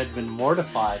thought you had been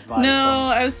mortified by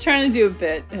I was trying to do a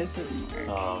bit. It didn't work.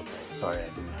 Oh, okay. Sorry, I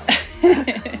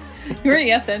didn't know. You were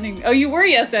yes-ending. Oh, you were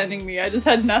yes-ending me. I just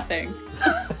had nothing.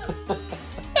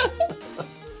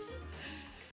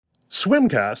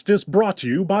 Swimcast is brought to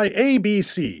you by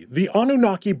ABC, the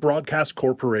Anunnaki Broadcast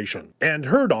Corporation, and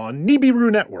heard on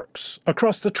Nibiru Networks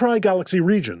across the Tri-Galaxy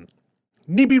region.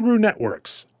 Nibiru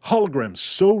Networks, holograms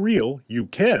so real you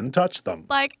can touch them.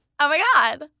 Like, oh my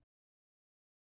god.